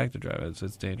distracted drivers.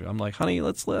 It's dangerous. I'm like, honey,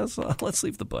 let's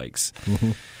leave the bikes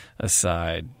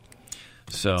aside.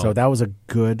 So that was a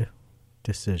good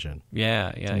decision.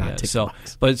 Yeah. So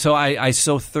I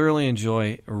so thoroughly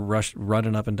enjoy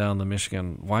running up and down the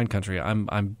Michigan wine country.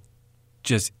 I'm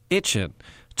just itching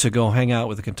to go hang out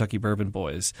with the Kentucky Bourbon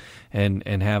Boys and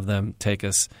have them take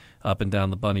us up and down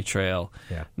the bunny trail,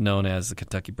 known as the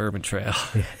Kentucky Bourbon Trail.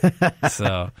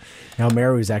 So now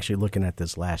Mary was actually looking at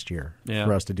this last year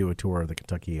for us to do a tour of the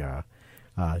Kentucky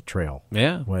trail.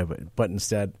 Yeah. But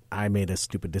instead, I made a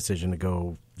stupid decision to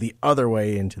go the other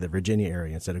way into the Virginia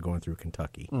area instead of going through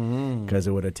Kentucky because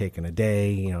it would have taken a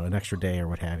day, an extra day or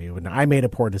what have you. And I made a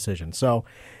poor decision. So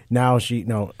now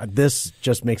this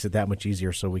just makes it that much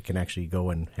easier so we can actually go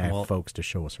and have folks to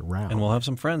show us around. And we'll have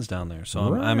some friends down there.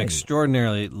 So I'm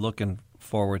extraordinarily looking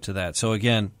forward to that. So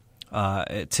again,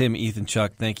 Tim, Ethan,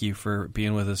 Chuck, thank you for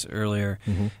being with us earlier.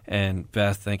 And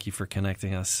Beth, thank you for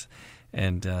connecting us.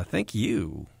 And thank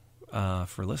you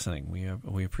for listening.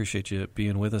 We appreciate you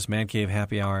being with us.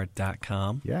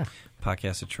 ManCaveHappyHour.com. Yeah.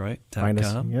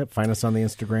 PodcastDetroit.com. Find us on the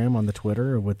Instagram, on the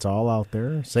Twitter. It's all out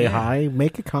there. Say hi.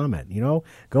 Make a comment.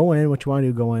 Go in. What you want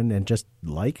to do, go in and just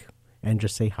like and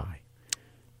just say hi.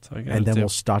 And then we'll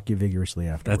stalk you vigorously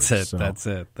afterwards. That's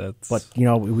it. But,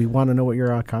 we want to know what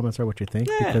your comments are, what you think,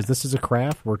 because this is a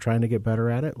craft. We're trying to get better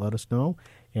at it. Let us know.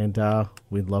 And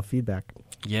we'd love feedback.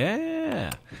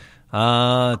 Yeah.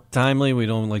 Timely. We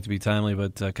don't like to be timely,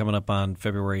 but coming up on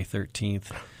February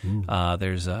 13th,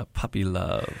 there's Puppy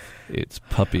Love. It's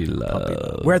Puppy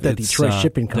Love. We're at the Detroit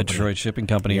Shipping Company. Detroit Shipping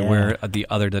Company, where the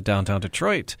other Downtown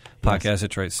Detroit Podcast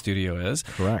Detroit studio is.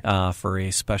 Correct. For a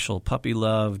special Puppy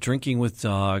Love, drinking with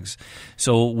dogs.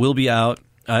 So we'll be out,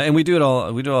 and we do it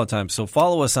all. We do it all the time. So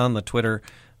follow us on the Twitter,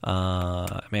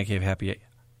 Man Cave Happy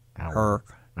Hour.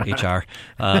 HR,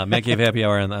 Man Cave Happy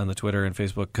Hour on the Twitter and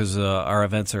Facebook because our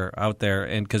events are out there,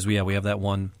 and because we have that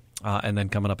one, and then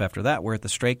coming up after that, we're at the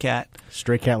Stray Cat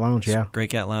Lounge. Stray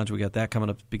Cat Lounge. We got that coming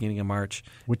up at the beginning of March.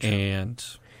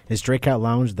 Is Stray Cat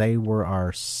Lounge? They were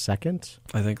our second,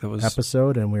 I think that was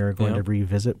episode, and we are going to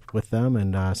revisit with them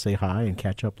and say hi and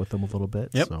catch up with them a little bit.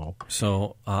 Yep.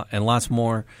 So and lots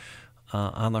more.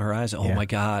 On the horizon. Oh, my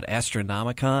God.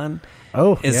 Astronomicon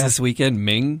is this weekend.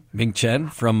 Ming Chen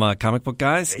from Comic Book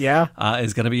Guys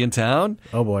is going to be in town.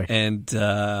 Oh, boy. And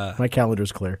my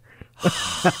calendar's clear.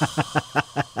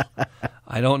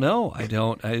 I don't know.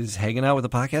 I was hanging out with the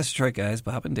Podcast Detroit guys,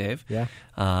 Bob and Dave. Yeah.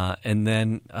 And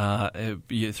then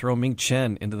you throw Ming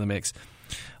Chen into the mix.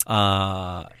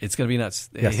 It's going to be nuts.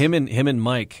 Yes. Him and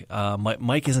Mike.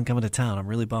 Mike isn't coming to town. I'm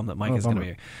really bummed that Mike is going to be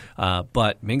here.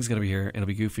 But Ming's going to be here. It'll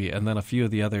be goofy. And then a few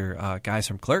of the other guys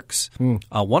from Clerks.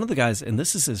 One of the guys, and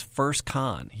this is his first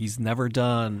con. He's never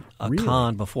done a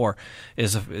con before.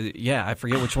 I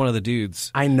forget which one of the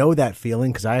dudes. I know that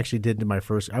feeling because I actually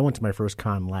I went to my first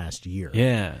con last year.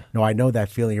 Yeah. No, I know that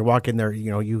feeling. You're walking there,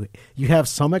 you have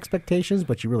some expectations,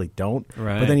 but you really don't.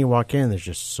 Right. But then you walk in, there's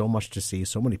just so much to see,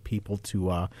 so many people to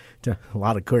a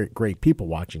lot of great people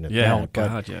watching it. Yeah,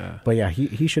 But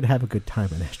he should have a good time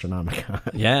in Astronomicon.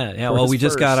 Yeah. Well, we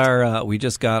just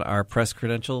got our press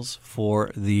credentials for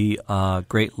the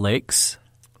Great Lakes.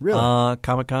 Really?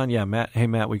 Comic-Con? Yeah, Matt. Hey,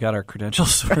 Matt, we got our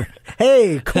credentials for.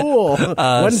 Hey, cool.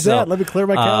 When's that? Let me clear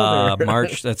my calendar.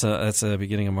 March. That's the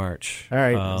beginning of March. All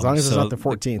right, as long as it's not the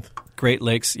 14th. Great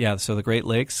Lakes. Yeah. So the Great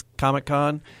Lakes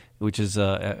Comic-Con, which is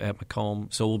at Macomb.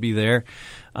 So we'll be there,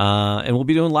 and we'll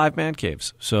be doing live man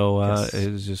caves. So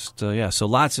it's just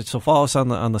So follow us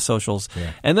on the socials,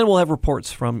 and then we'll have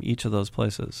reports from each of those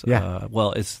places. Yeah.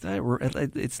 Well,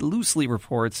 it's loosely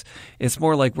reports. It's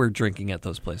more like we're drinking at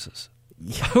those places.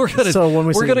 We're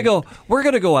gonna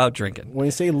go out drinking. When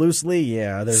you say loosely,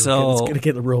 it's gonna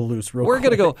get real loose. We're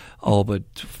gonna go. Oh,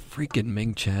 but freaking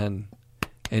Ming Chen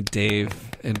and Dave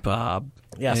and Bob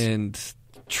and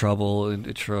Trouble in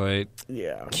Detroit.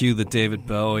 Yeah. Cue the David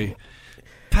Bowie.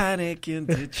 Panic in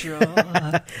Detroit.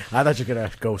 I thought you were going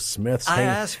to go Smith's.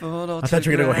 I thought you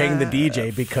were going to go hang the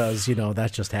DJ because,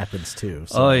 that just happens too.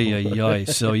 So.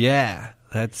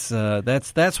 So,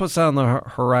 that's what's on the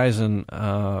horizon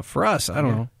for us. I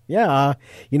don't know. Yeah.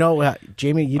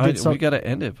 Jamie, you did something. We got to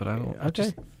end it, but I don't.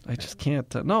 Okay. I just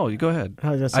can't. No, you go ahead.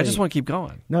 I just want to keep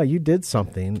going. No, you did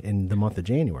something in the month of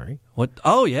January. What?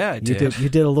 Oh, yeah, I did. You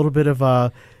did a little bit of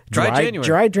Dry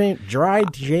January.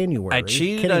 I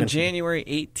cheated on January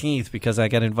 18th because I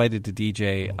got invited to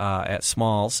DJ at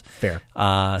Smalls. Fair. So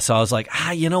I was like,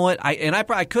 you know what?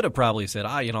 I could have probably said,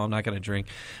 I'm not going to drink.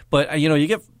 But, you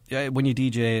get when you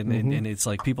DJ and it's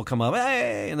like people come up,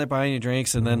 hey, and they're buying you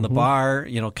drinks, and then the bar,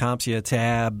 comps you a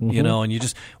tab, and you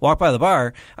just walk by the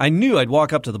bar. I knew I'd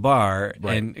walk up to the bar,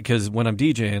 and because when I'm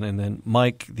DJing, and then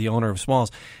Mike, the owner of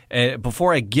Smalls,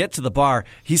 before I get to the bar,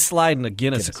 he's sliding a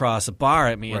Guinness across the bar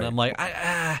at me, and I'm like,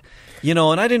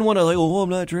 And I didn't want to I'm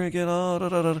not drinking.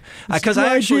 Because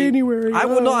I actually January.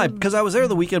 because I was there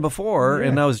the weekend before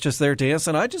and I was just there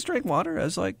dancing. I just drank water. I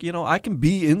was like, I can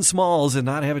be in Smalls and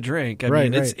not have a drink. I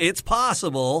mean, it's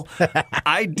possible.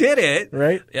 I did it.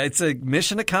 Right. It's a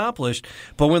mission accomplished.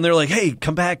 But when they're like, hey,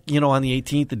 come back, on the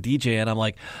 18th to DJ, and I'm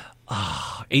like,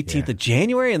 18th of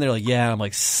January, and they're like, yeah. I'm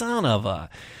like, son of a.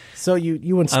 So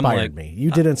you inspired me.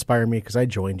 You did inspire me because I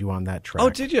joined you on that track.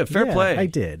 Oh, did you? Fair play. I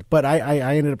did, but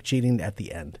I ended up cheating at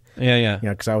the end. Yeah.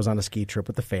 Because I was on a ski trip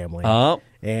with the family. Oh.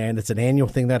 And it's an annual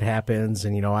thing that happens.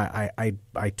 And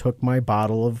I took my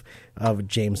bottle of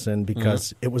Jameson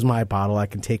because it was my bottle. I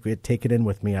can take it in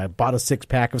with me. I bought a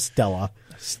 6-pack of Stella,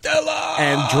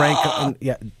 and drank.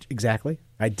 And, exactly.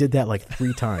 I did that like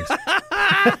 3 times.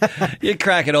 You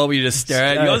crack it open, you just stare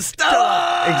at it, you go,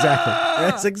 Stella! Exactly.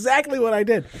 That's exactly what I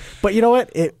did. But you know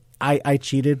what? I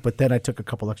cheated, but then I took a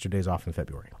couple extra days off in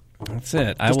February. That's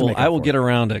it. I will get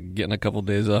around to getting a couple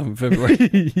days off in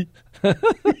February.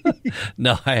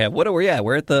 No, I have. What are we at?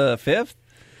 We're at the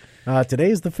 5th?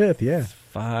 Today's the 5th, yeah.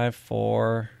 5,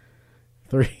 4...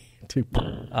 3, 2.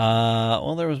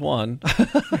 Well, there was one.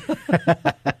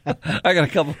 I got a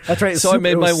couple. That's right. So I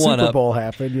made my one up. Super Bowl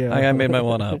happened. Yeah, I made my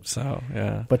one up. So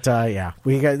yeah. But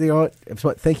we got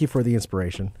thank you for the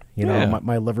inspiration.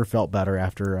 My liver felt better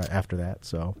after that.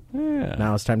 So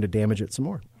now it's time to damage it some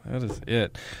more. That is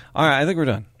it. All right, I think we're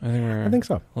done. I think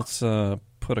so. Let's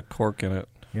put a cork in it.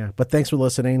 Yeah, but thanks for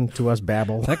listening to us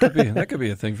babble. That could be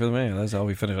a thing for the man. That's how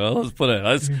we finish. Well,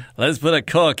 let's put a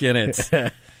cork in it.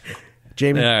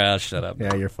 Jamie? Yeah, shut up.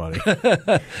 Yeah, you're funny.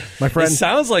 My friend. It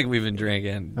sounds like we've been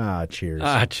drinking. Cheers.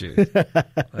 Cheers.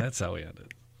 That's how we end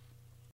it.